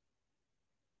recalculates it.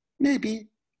 Maybe.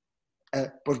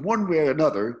 but one way or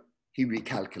another, he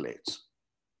recalculates.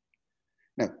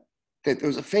 Now, there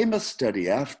was a famous study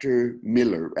after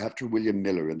William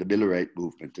Miller and the Millerite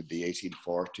movement in the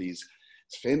 1840s.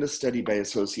 It's a famous study by a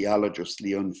sociologist,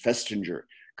 Leon Festinger,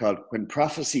 called When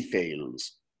Prophecy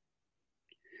Fails.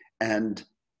 And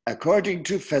according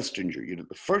to Festinger,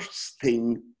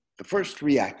 the first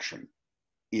reaction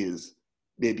is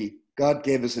maybe God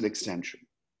gave us an extension,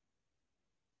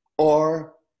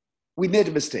 or we made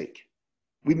a mistake,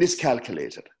 we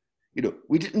miscalculated.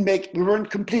 We weren't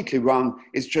completely wrong.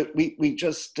 It's just we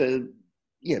just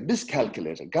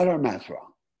miscalculated, got our math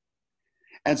wrong.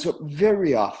 And so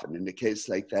very often in a case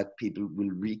like that, people will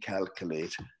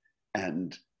recalculate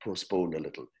and postpone a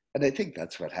little. And I think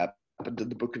that's what happened in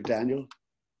the book of Daniel.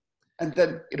 And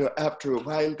then, after a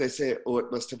while, they say, oh,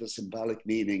 it must have a symbolic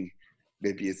meaning.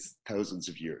 Maybe it's thousands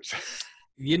of years.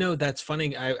 That's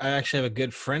funny. I actually have a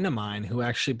good friend of mine who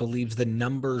actually believes the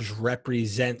numbers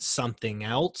represent something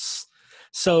else.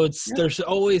 So there's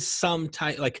always some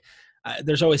type,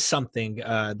 there's always something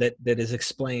that is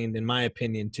explained, in my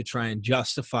opinion, to try and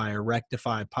justify or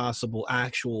rectify possible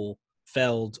actual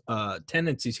failed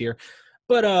tendencies here.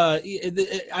 But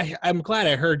I'm glad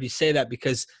I heard you say that,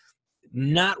 because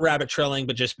not rabbit trailing,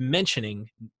 but just mentioning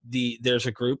there's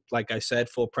a group, like I said,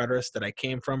 full preterists, that I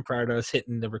came from prior to us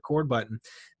hitting the record button.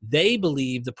 They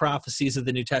believe the prophecies of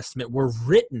the New Testament were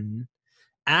written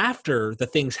after the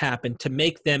things happened to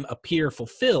make them appear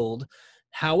fulfilled.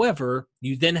 However,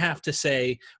 you then have to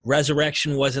say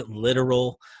resurrection wasn't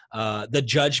literal. The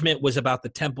judgment was about the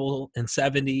temple in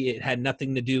 70. It had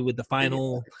nothing to do with the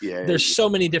final. There's so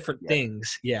many different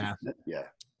things. Yeah.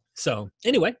 So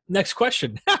anyway, next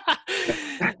question.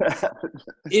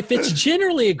 If it's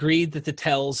generally agreed that the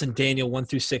tells in Daniel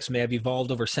 1-6 may have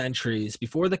evolved over centuries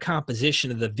before the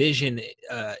composition of the vision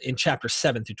in chapter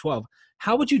 7 through 12,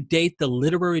 how would you date the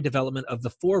literary development of the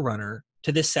forerunner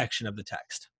to this section of the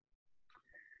text?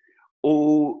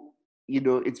 Oh,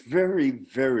 it's very,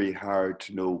 very hard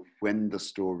to know when the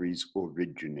stories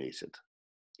originated.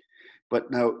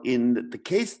 But now, in the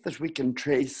case that we can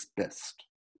trace best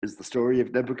is the story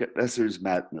of Nebuchadnezzar's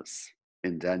madness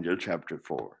in Daniel chapter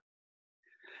 4.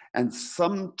 And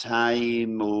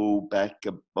sometime, back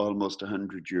almost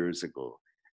 100 years ago,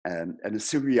 an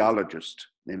Assyriologist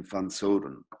named von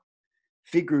Soden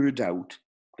figured out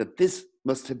that this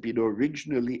must have been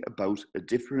originally about a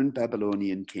different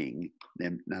Babylonian king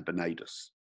named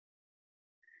Nabonidus.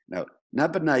 Now,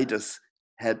 Nabonidus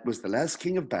was the last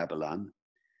king of Babylon,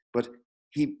 but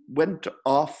he went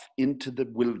off into the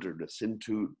wilderness,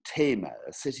 into Tema,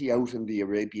 a city out in the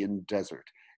Arabian desert,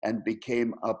 and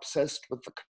became obsessed with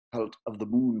the cult of the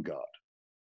moon god.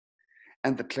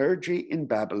 And the clergy in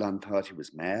Babylon thought he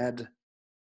was mad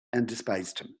and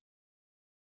despised him.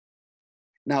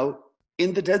 Now,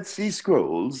 in the Dead Sea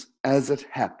Scrolls, as it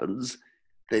happens,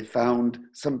 they found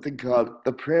something called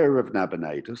the Prayer of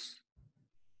Nabonidus,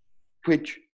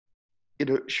 which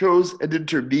shows an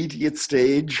intermediate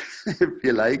stage, if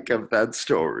you like, of that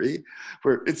story,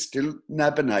 where it's still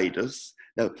Nabonidus.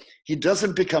 Now, he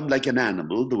doesn't become like an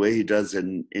animal the way he does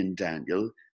in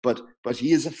Daniel, but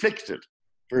he is afflicted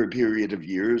for a period of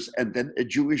years, and then a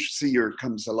Jewish seer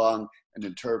comes along and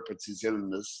interprets his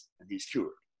illness, and he's cured.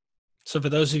 So for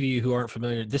those of you who aren't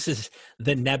familiar, this is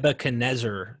the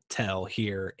Nebuchadnezzar tell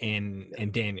here in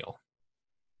Daniel.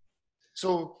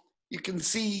 So you can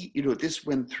see, this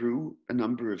went through a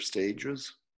number of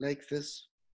stages like this.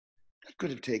 That could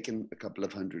have taken a couple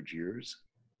of 100 years.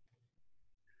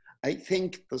 I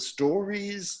think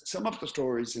some of the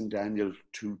stories in Daniel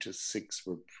 2-6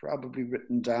 were probably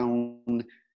written down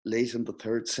late in the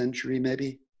 3rd century,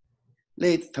 maybe.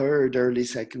 Late 3rd, early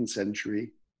 2nd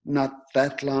century. Not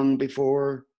that long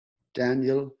before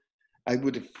Daniel. I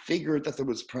would have figured that there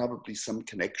was probably some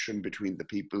connection between the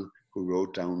people who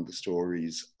wrote down the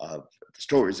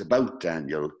stories about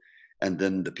Daniel and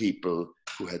then the people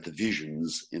who had the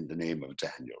visions in the name of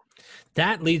Daniel.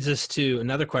 That leads us to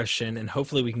another question, and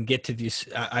hopefully we can get to these.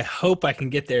 I hope I can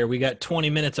get there. We got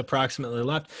 20 minutes approximately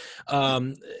left.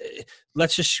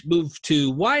 Let's just move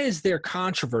to, why is there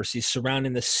controversy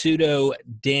surrounding the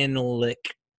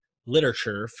Pseudo-Danielic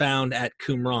literature found at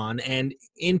Qumran, and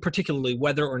in particularly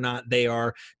whether or not they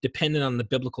are dependent on the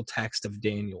biblical text of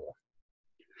Daniel?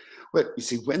 Well, you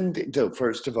see,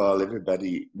 first of all,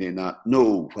 everybody may not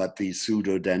know what these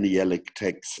Pseudo-Danielic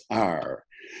texts are.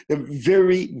 They're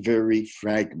very, very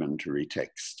fragmentary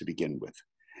texts to begin with.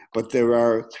 But there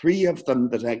are 3 of them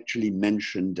that actually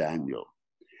mention Daniel.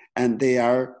 And they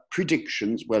are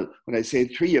predictions. Well, when I say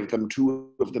 3 of them,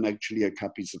 2 of them actually are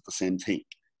copies of the same thing.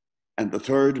 And the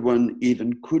 3rd one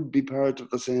even could be part of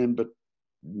the same, but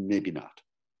maybe not.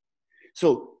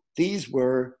 So these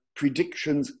were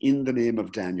predictions in the name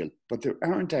of Daniel, but there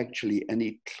aren't actually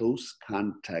any close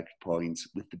contact points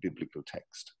with the biblical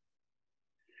text.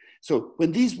 So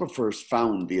when these were first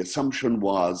found, the assumption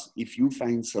was if you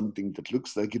find something that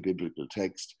looks like a biblical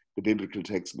text, the biblical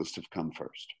text must have come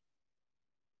first.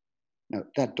 Now,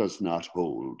 that does not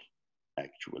hold,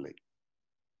 actually.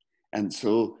 And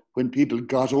so when people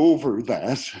got over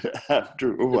that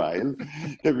after a while,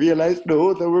 they realized,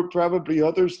 no, there were probably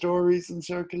other stories in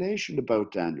circulation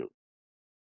about Daniel.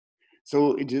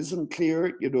 So it isn't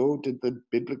clear, you know, did the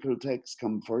biblical text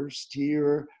come first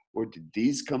here, or did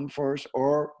these come first,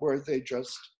 or were they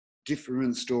just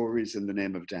different stories in the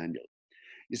name of Daniel?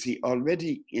 You see,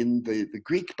 already in the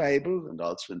Greek Bible and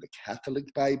also in the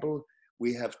Catholic Bible,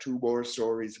 we have two more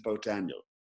stories about Daniel,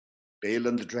 Baal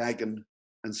and the dragon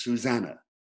and Susanna.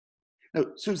 Now,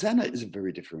 Susanna is a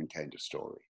very different kind of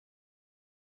story.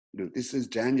 You know, this is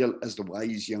Daniel as the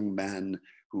wise young man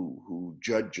who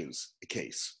judges a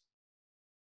case.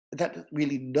 That has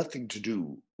really nothing to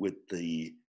do with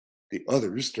the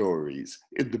other stories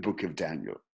in the book of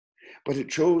Daniel. But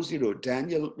it shows, you know,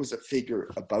 Daniel was a figure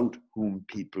about whom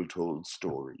people told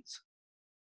stories.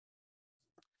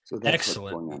 So that's Excellent.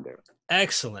 what's going on there.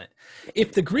 Excellent.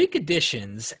 If the Greek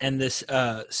editions and this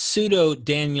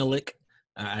Pseudo-Danielic,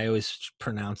 I always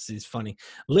pronounce these funny,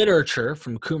 literature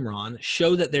from Qumran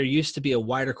show that there used to be a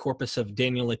wider corpus of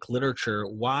Danielic literature,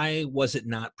 why was it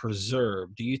not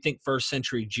preserved? Do you think first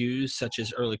century Jews, such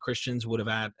as early Christians, would have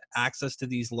had access to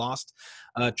these lost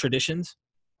traditions?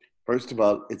 First of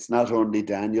all, it's not only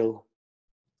Daniel.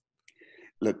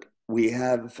 Look, we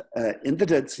have in the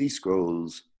Dead Sea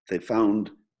Scrolls, they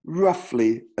found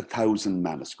roughly 1,000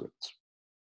 manuscripts,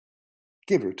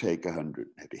 give or take 100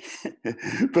 maybe.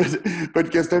 but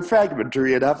because they're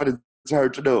fragmentary enough, and it's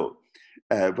hard to know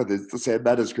whether it's the same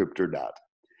manuscript or not.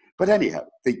 But anyhow,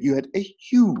 you had a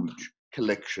huge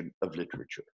collection of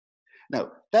literature.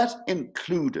 Now, that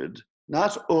included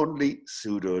not only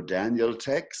pseudo-Daniel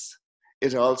texts,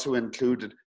 it also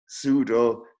included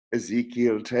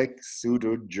pseudo-Ezekiel texts,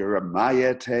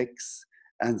 pseudo-Jeremiah texts,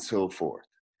 and so forth.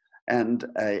 And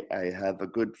I have a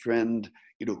good friend,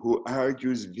 you know, who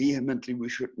argues vehemently we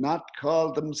should not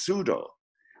call them pseudo.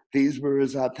 These were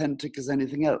as authentic as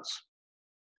anything else.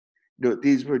 You know,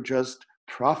 these were just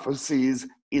prophecies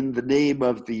in the name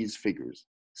of these figures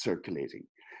circulating.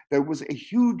 There was a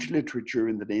huge literature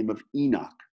in the name of Enoch.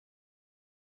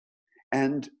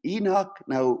 And Enoch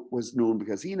now was known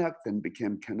because Enoch then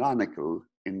became canonical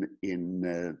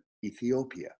in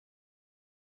Ethiopia.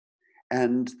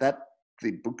 And that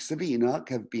the books of Enoch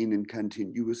have been in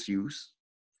continuous use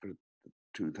for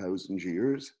 2,000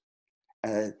 years.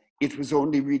 It was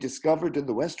only rediscovered in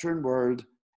the Western world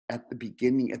at the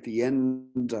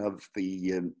end of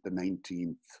the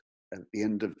 19th, at the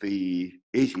end of the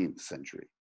 18th century,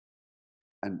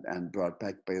 and brought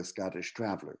back by a Scottish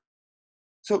traveler.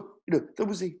 So, you know, there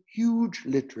was a huge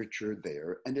literature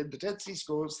there, and in the Dead Sea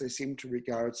Scrolls, they seem to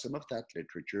regard some of that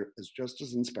literature as just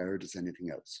as inspired as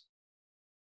anything else.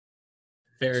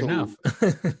 Fair enough.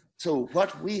 So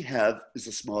what we have is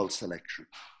a small selection.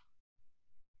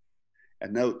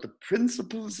 And now the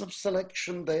principles of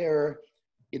selection there,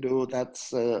 you know,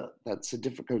 that's a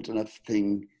difficult enough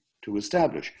thing to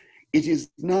establish. It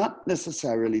is not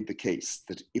necessarily the case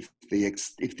that if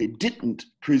they didn't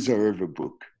preserve a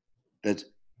book, that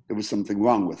there was something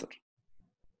wrong with it.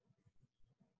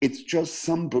 It's just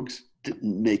some books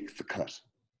didn't make the cut.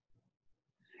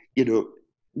 You know,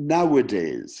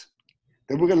 nowadays,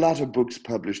 there were a lot of books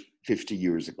published 50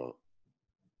 years ago.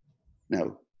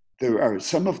 Now, there are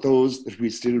some of those that we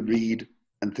still read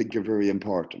and think are very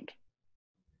important,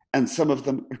 and some of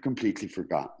them are completely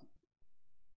forgotten.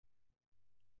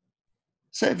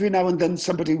 So every now and then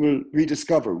somebody will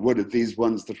rediscover one of these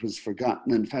ones that was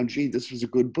forgotten and found, gee, this was a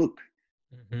good book.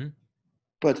 Mm-hmm.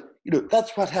 But, you know,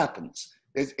 that's what happens.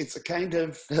 It's a kind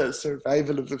of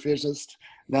survival of the fittest,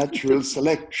 natural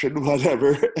selection,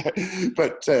 whatever.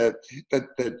 But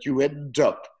that you end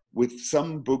up with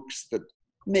some books that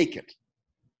make it,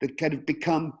 that kind of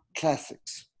become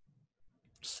classics.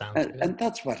 And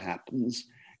that's what happens.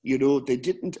 You know, they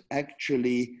didn't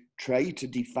actually try to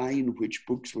define which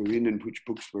books were in and which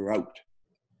books were out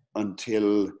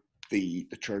until the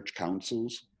church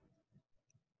councils.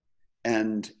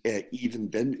 And even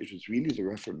then, it was really the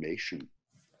Reformation,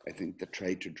 I think, that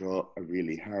tried to draw a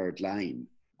really hard line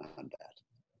on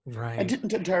that. Right. And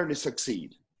didn't entirely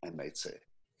succeed, I might say.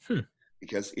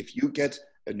 Because if you get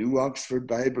a New Oxford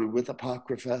Bible with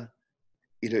Apocrypha,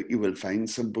 you know, you will find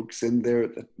some books in there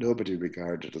that nobody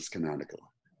regarded as canonical,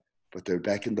 but they're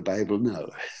back in the Bible now.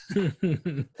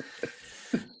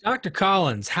 Dr.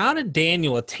 Collins, how did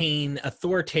Daniel attain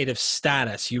authoritative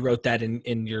status? You wrote that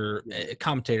in your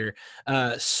commentator.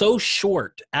 So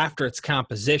short after its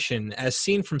composition, as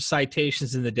seen from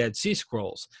citations in the Dead Sea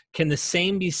Scrolls. Can the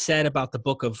same be said about the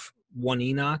book of 1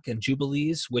 Enoch and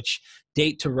Jubilees, which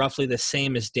date to roughly the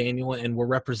same as Daniel and were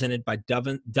represented by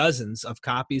dozens of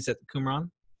copies at Qumran?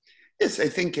 Yes, I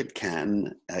think it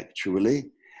can,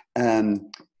 actually.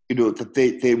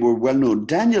 That they were well known.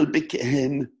 Daniel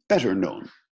became better known.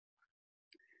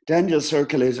 Daniel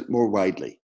circulated more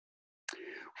widely.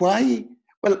 Why?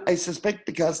 Well, I suspect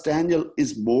because Daniel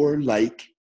is more like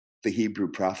the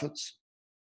Hebrew prophets.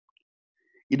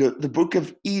 The book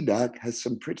of Enoch has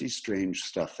some pretty strange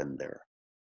stuff in there.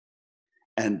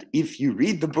 And if you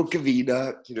read the book of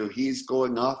Enoch, he's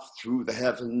going off through the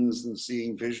heavens and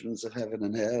seeing visions of heaven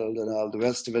and hell and all the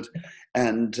rest of it.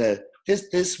 And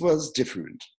this was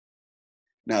different.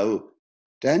 Now,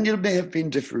 Daniel may have been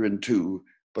different too,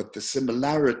 but the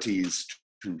similarities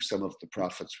to some of the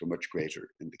prophets were much greater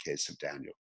in the case of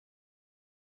Daniel.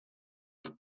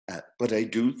 But I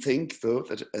do think, though,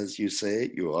 that, as you say,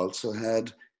 you also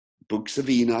had books of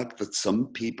Enoch that some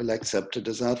people accepted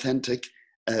as authentic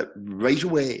right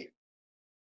away,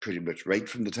 pretty much right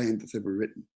from the time that they were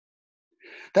written.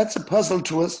 That's a puzzle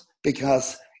to us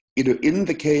because, in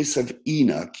the case of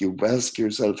Enoch, you ask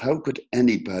yourself, how could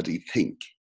anybody think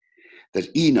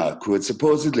that Enoch, who had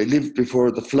supposedly lived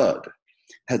before the flood,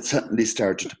 had suddenly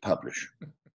started to publish?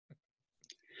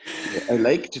 I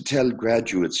like to tell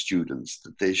graduate students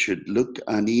that they should look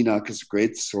on Enoch as a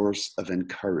great source of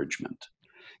encouragement.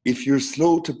 If you're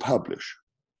slow to publish,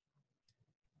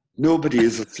 nobody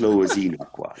is as slow as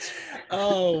Enoch was.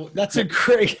 Oh, that's a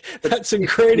great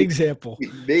example. He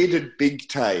made it big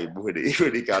time when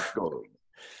he got going.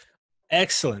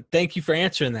 Excellent. Thank you for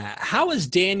answering that. How is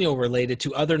Daniel related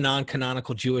to other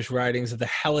non-canonical Jewish writings of the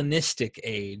Hellenistic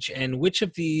age, and which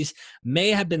of these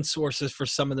may have been sources for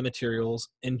some of the materials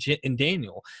in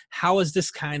Daniel? How is this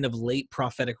kind of late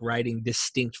prophetic writing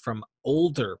distinct from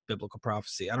older biblical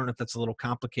prophecy? I don't know if that's a little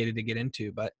complicated to get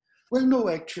into, but... Well, no,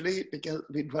 actually, because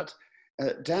what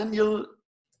Daniel,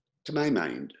 to my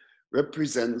mind,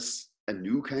 represents a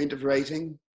new kind of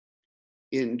writing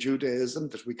in Judaism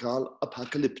that we call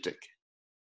apocalyptic.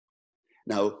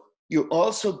 Now, you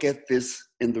also get this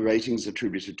in the writings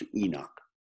attributed to Enoch.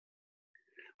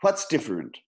 What's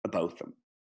different about them?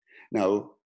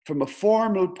 Now, from a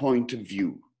formal point of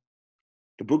view,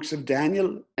 the books of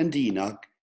Daniel and Enoch,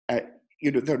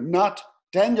 they're not,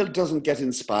 Daniel doesn't get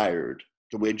inspired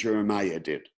the way Jeremiah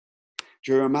did.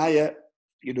 Jeremiah,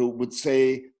 would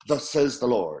say, "Thus says the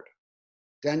Lord."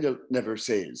 Daniel never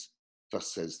says,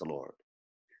 "Thus says the Lord."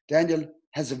 Daniel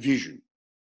has a vision,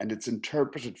 and it's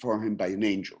interpreted for him by an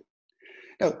angel.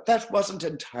 Now, that wasn't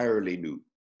entirely new,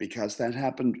 because that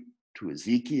happened to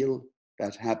Ezekiel,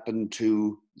 that happened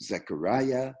to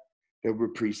Zechariah. There were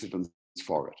precedents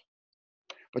for it.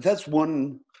 But that's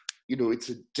one, it's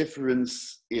a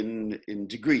difference in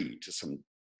degree to some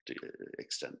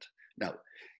extent. Now,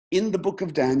 in the book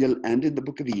of Daniel and in the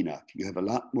book of Enoch, you have a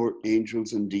lot more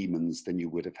angels and demons than you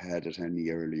would have had at any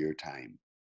earlier time.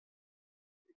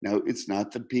 Now, it's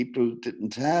not that people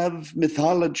didn't have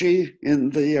mythology in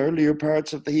the earlier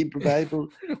parts of the Hebrew Bible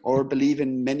or believe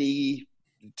in many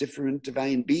different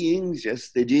divine beings. Yes,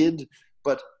 they did,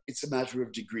 but it's a matter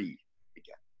of degree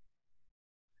again.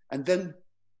 And then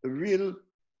the real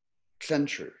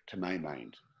clincher, to my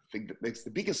mind, the thing that makes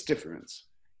the biggest difference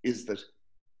is that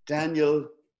Daniel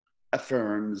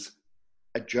affirms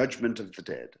a judgment of the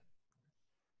dead.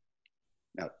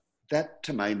 Now, that,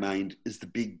 to my mind, is the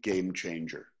big game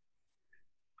changer.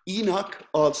 Enoch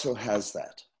also has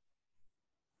that.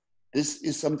 This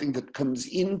is something that comes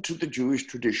into the Jewish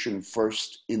tradition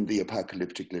first in the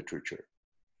apocalyptic literature.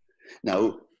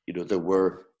 Now,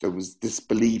 this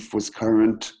belief was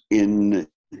current in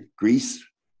Greece.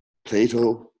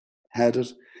 Plato had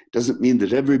it. Doesn't mean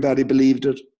that everybody believed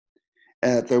it.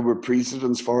 There were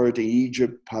precedents for it in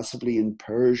Egypt, possibly in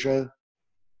Persia,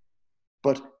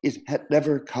 but it had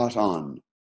never caught on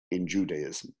in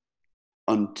Judaism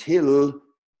until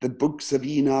the books of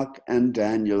Enoch and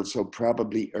Daniel, so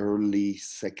probably early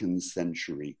 2nd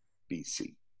century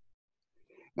BC.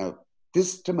 Now,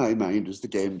 this, to my mind, is the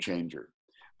game changer,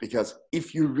 because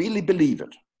if you really believe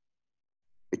it,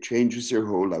 it changes your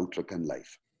whole outlook on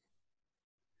life.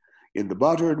 In the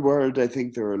modern world, I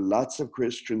think there are lots of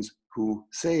Christians who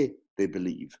say they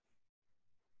believe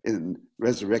in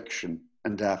resurrection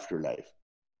and afterlife,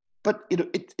 but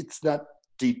it's not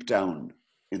deep down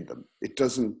in them. It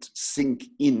doesn't sink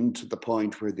into the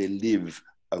point where they live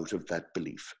out of that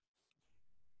belief.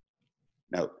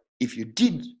 Now, if you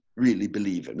did really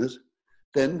believe in it,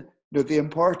 then the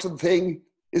important thing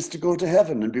is to go to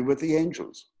heaven and be with the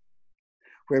angels.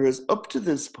 Whereas up to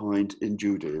this point in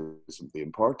Judaism, the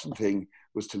important thing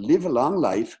was to live a long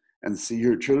life and see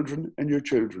your children and your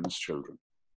children's children.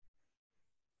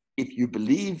 If you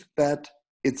believe that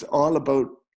it's all about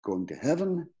going to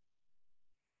heaven,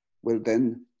 well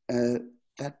then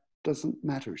that doesn't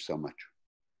matter so much.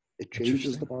 It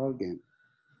changes the ball game.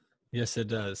 Yes, it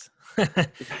does.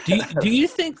 do you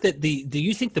think that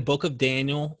the book of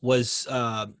Daniel was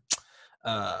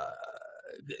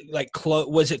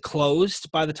was it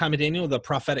closed by the time of Daniel, the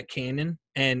prophetic canon,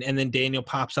 and then Daniel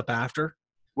pops up after?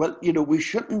 Well, we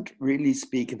shouldn't really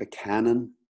speak of a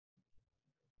canon,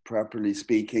 properly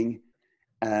speaking.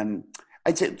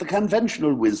 I'd say the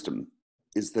conventional wisdom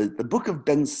is that the book of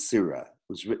Ben Sira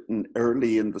was written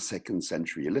early in the 2nd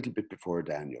century, a little bit before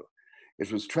Daniel.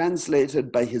 It was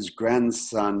translated by his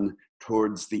grandson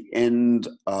towards the end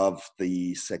of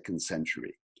the 2nd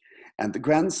century. And the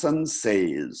grandson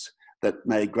says that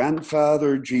my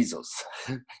grandfather Jesus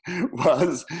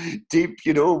was deep,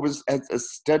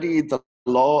 studied the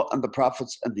law and the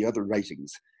prophets and the other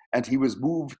writings, and he was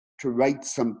moved to write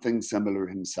something similar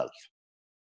himself.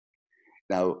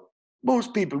 Now,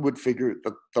 most people would figure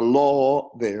that the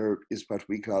law there is what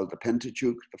we call the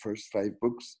Pentateuch, the first 5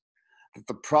 books, that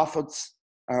the prophets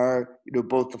are,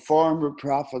 both the former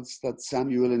prophets, that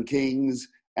Samuel and Kings,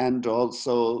 and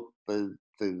also the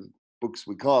books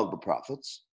we call the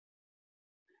prophets.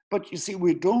 But you see,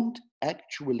 we don't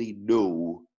actually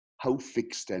know how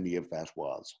fixed any of that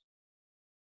was.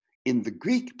 In the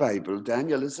Greek Bible,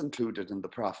 Daniel is included in the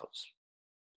prophets.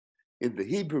 In the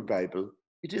Hebrew Bible,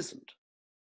 it isn't.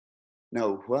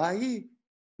 Now, why?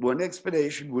 One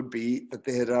explanation would be that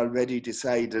they had already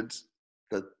decided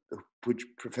that which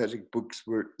prophetic books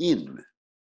were in.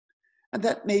 And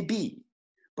that may be,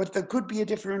 but there could be a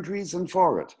different reason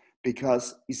for it,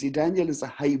 because you see, Daniel is a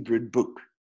hybrid book.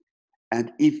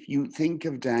 And if you think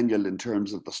of Daniel in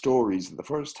terms of the stories in the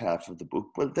first half of the book,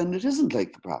 well, then it isn't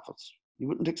like the prophets. You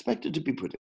wouldn't expect it to be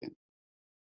put in.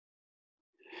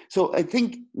 So I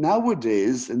think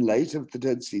nowadays, in light of the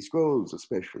Dead Sea Scrolls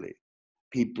especially,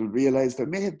 people realize there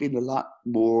may have been a lot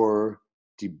more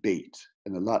debate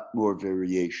and a lot more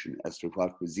variation as to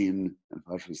what was in and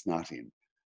what was not in,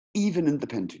 even in the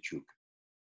Pentateuch.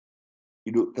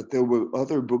 That there were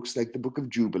other books like the Book of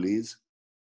Jubilees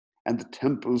and the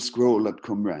Temple Scroll at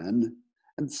Qumran,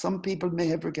 and some people may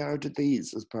have regarded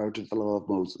these as part of the Law of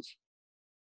Moses.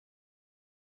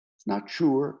 It's not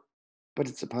sure, but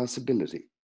it's a possibility.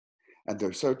 And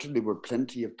there certainly were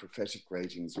plenty of prophetic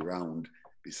writings around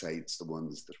besides the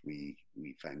ones that we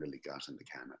finally got in the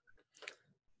canon.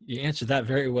 You answered that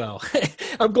very well.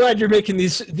 I'm glad you're making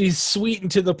these sweet and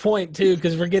to the point too,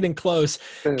 because we're getting close.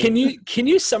 Can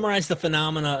you summarize the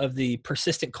phenomena of the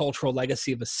persistent cultural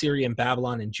legacy of Assyrian,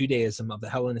 Babylon, and Judaism of the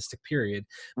Hellenistic period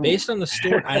based on the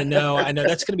story? I know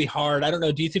that's going to be hard. I don't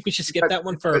know. Do you think we should skip that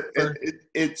one for?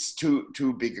 It's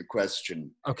too big a question.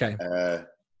 Okay.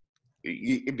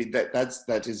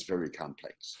 That is very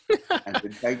complex. And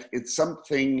in fact, it's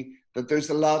something that there's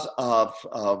a lot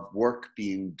of work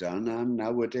being done on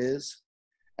nowadays.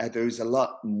 There's a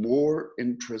lot more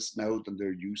interest now than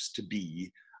there used to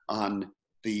be on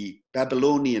the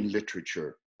Babylonian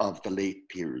literature of the late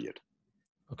period.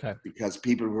 Okay. Because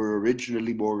people were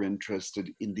originally more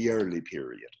interested in the early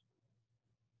period.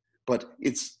 But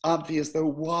it's obvious there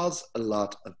was a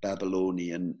lot of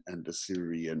Babylonian and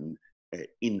Assyrian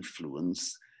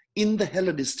influence in the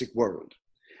Hellenistic world.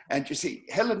 And you see,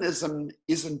 Hellenism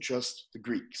isn't just the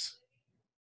Greeks.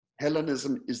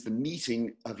 Hellenism is the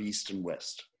meeting of East and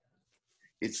West.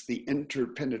 It's the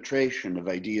interpenetration of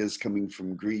ideas coming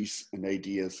from Greece and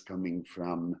ideas coming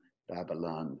from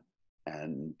Babylon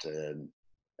and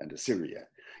Assyria.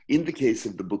 In the case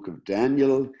of the book of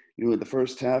Daniel, the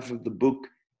first half of the book,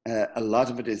 a lot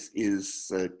of it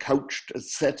is couched,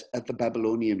 set at the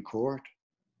Babylonian court.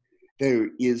 There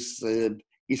is,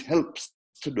 it helps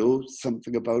to know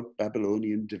something about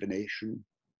Babylonian divination.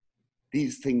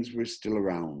 These things were still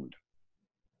around.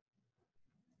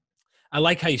 I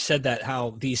like how you said that,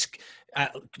 how these,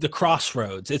 the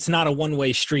crossroads, it's not a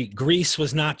one-way street. Greece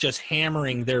was not just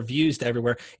hammering their views to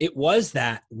everywhere. It was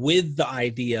that with the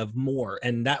idea of more,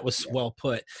 and that was well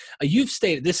put. You've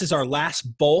stated this is our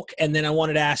last bulk, and then I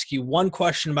wanted to ask you one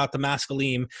question about the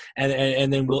Maskilim,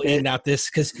 and then we'll end out this,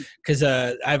 because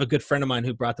I have a good friend of mine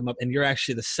who brought them up, and you're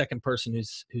actually the second person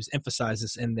who's emphasized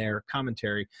this in their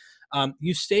commentary.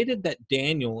 You stated that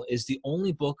Daniel is the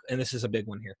only book, and this is a big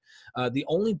one here, the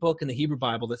only book in the Hebrew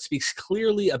Bible that speaks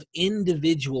clearly of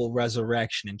individual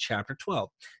resurrection in chapter 12.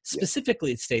 Yeah.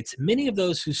 Specifically, it states, many of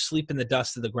those who sleep in the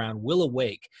dust of the ground will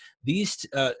awake, these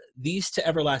to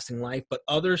everlasting life, but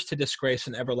others to disgrace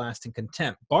and everlasting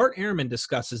contempt. Bart Ehrman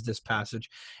discusses this passage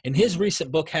in his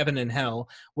recent book, Heaven and Hell,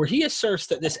 where he asserts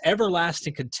that this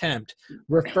everlasting contempt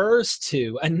refers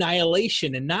to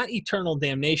annihilation and not eternal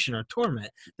damnation or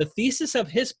torment. The thesis of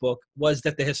his book was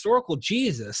that the historical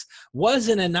Jesus was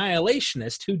an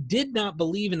annihilationist who did not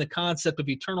believe in the concept of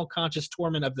eternal conscious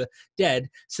torment of the dead,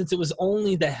 since it was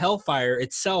only the hellfire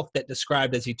itself that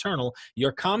described as eternal.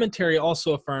 Your commentary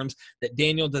also affirms that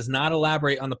Daniel does not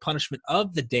elaborate on the punishment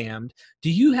of the damned.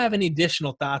 Do you have any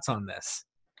additional thoughts on this?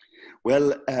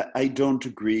 Well, I don't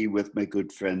agree with my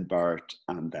good friend Bart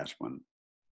on that one.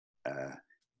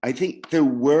 I think there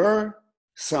were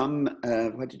some,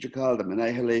 what did you call them,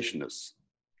 annihilationists.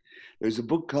 There's a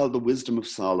book called The Wisdom of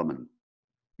Solomon,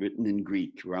 written in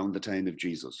Greek around the time of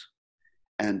Jesus.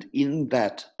 And in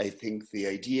that, I think the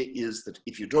idea is that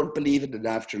if you don't believe in an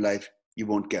afterlife, you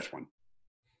won't get one.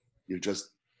 You'll just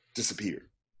disappear.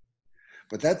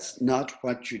 But that's not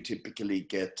what you typically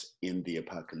get in the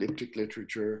apocalyptic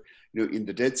literature. You know, in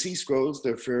the Dead Sea Scrolls,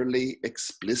 they're fairly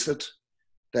explicit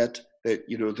that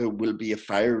you know, there will be a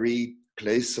fiery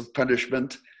place of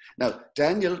punishment. Now,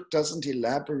 Daniel doesn't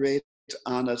elaborate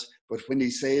on it, but when he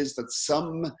says that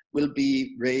some will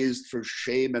be raised for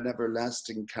shame and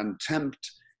everlasting contempt,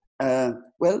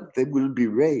 well, they will be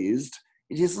raised.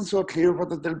 It isn't so clear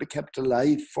whether they'll be kept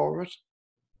alive for it.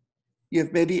 You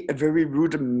have maybe a very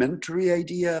rudimentary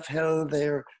idea of hell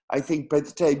there. I think by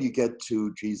the time you get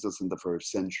to Jesus in the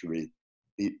first century,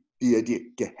 the idea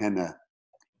Gehenna,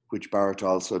 which Barrett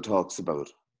also talks about.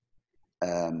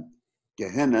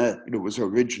 Gehenna, you know, was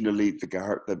originally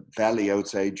the valley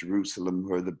outside Jerusalem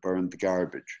where they burned the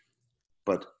garbage,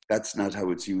 but that's not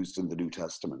how it's used in the New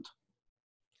Testament.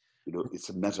 You know, it's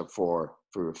a metaphor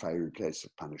for a fiery place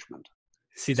of punishment.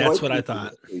 See, that's what I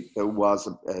thought. There was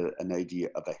an idea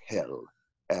of a hell.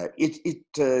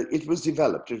 It was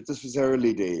developed. This was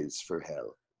early days for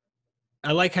hell.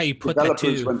 I like how you put that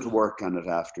too. Developers went to work on it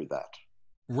after that.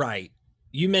 Right.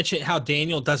 You mentioned how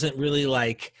Daniel doesn't really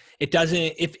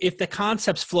if the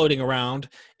concept's floating around,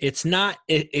 it's not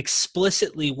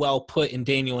explicitly well put in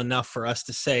Daniel enough for us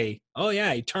to say, oh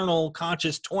yeah, eternal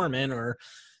conscious torment or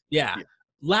yeah.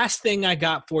 Last thing I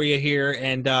got for you here,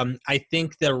 and I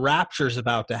think the rapture's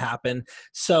about to happen.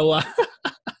 So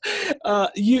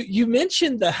you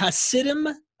mentioned the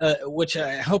Hassidim, which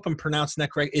I hope I'm pronouncing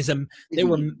that correct.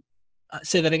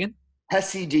 Say that again?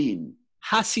 Hassidim.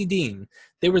 Hassidim.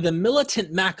 They were the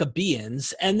militant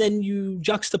Maccabeans, and then you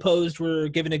juxtaposed, were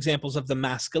given examples of the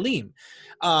Maskilim.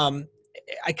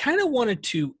 I kind of wanted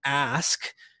to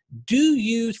ask, do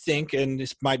you think, and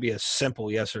this might be a simple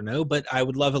yes or no, but I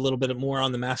would love a little bit more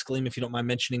on the Maskilim, if you don't mind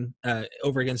mentioning,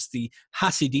 over against the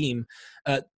Hassidim.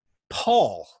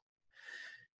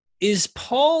 Is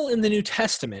Paul in the New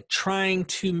Testament trying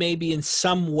to maybe in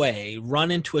some way run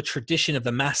into a tradition of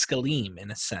the Maskilim in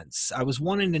a sense? I was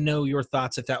wanting to know your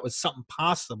thoughts if that was something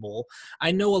possible.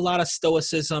 I know a lot of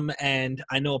Stoicism and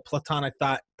I know a Platonic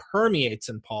thought permeates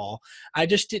in Paul. I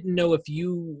just didn't know if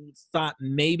you thought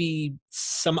maybe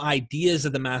some ideas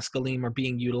of the Maskilim are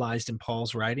being utilized in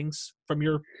Paul's writings from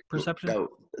your perception? Now,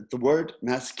 the word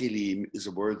Maskilim is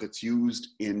a word that's used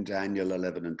in Daniel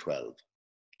 11 and 12.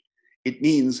 It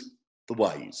means the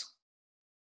wise.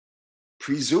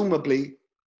 Presumably,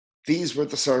 these were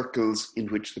the circles in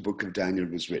which the book of Daniel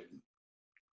was written.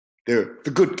 They're the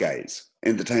good guys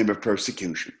in the time of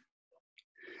persecution.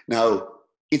 Now,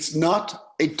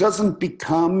 it doesn't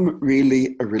become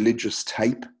really a religious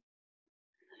type.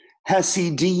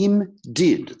 Hassidim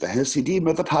did. The Hassidim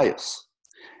are the pious.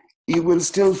 You will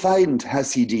still find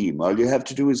Hassidim. All you have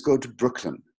to do is go to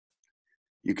Brooklyn.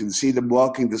 You can see them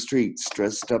walking the streets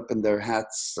dressed up in their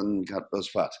hats and God knows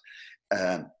what.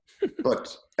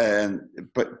 But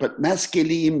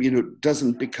Maskilim, you know,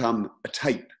 doesn't become a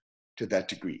type to that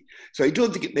degree. So I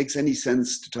don't think it makes any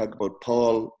sense to talk about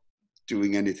Paul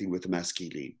doing anything with the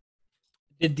Maskilim.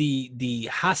 Did the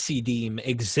Hassidim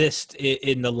exist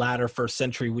in the latter first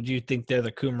century? Would you think they're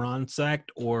the Qumran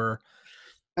sect or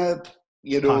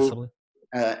possibly?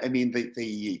 I mean,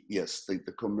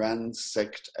 the Qumran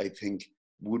sect, I think,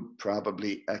 would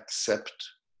probably accept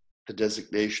the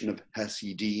designation of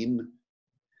Hassidim.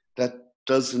 That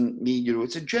doesn't mean, you know,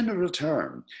 it's a general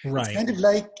term. Right. It's kind of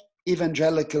like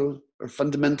evangelical or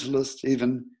fundamentalist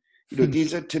even. You know,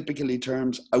 these are typically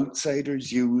terms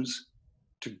outsiders use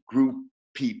to group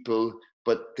people,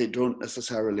 but they don't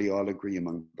necessarily all agree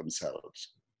among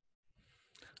themselves.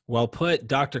 Well put,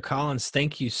 Dr. Collins.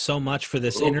 Thank you so much for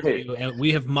this interview. And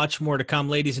we have much more to come,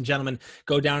 ladies and gentlemen.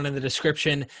 Go down in the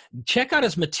description. Check out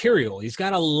his material. He's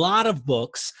got a lot of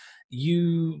books.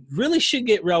 You really should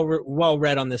get well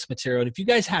read on this material. And if you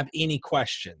guys have any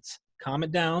questions,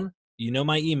 comment down. You know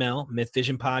my email,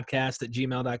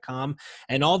 mythvisionpodcast@gmail.com.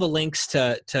 And all the links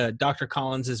to Dr.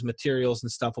 Collins' materials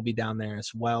and stuff will be down there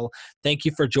as well. Thank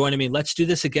you for joining me. Let's do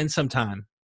this again sometime.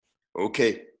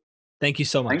 Okay. Thank you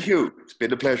so much. Thank you. It's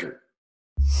been a pleasure.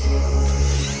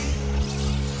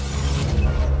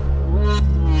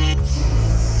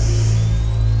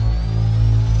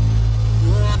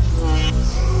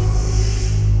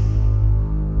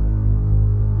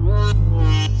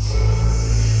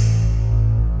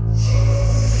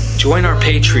 Join our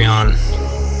Patreon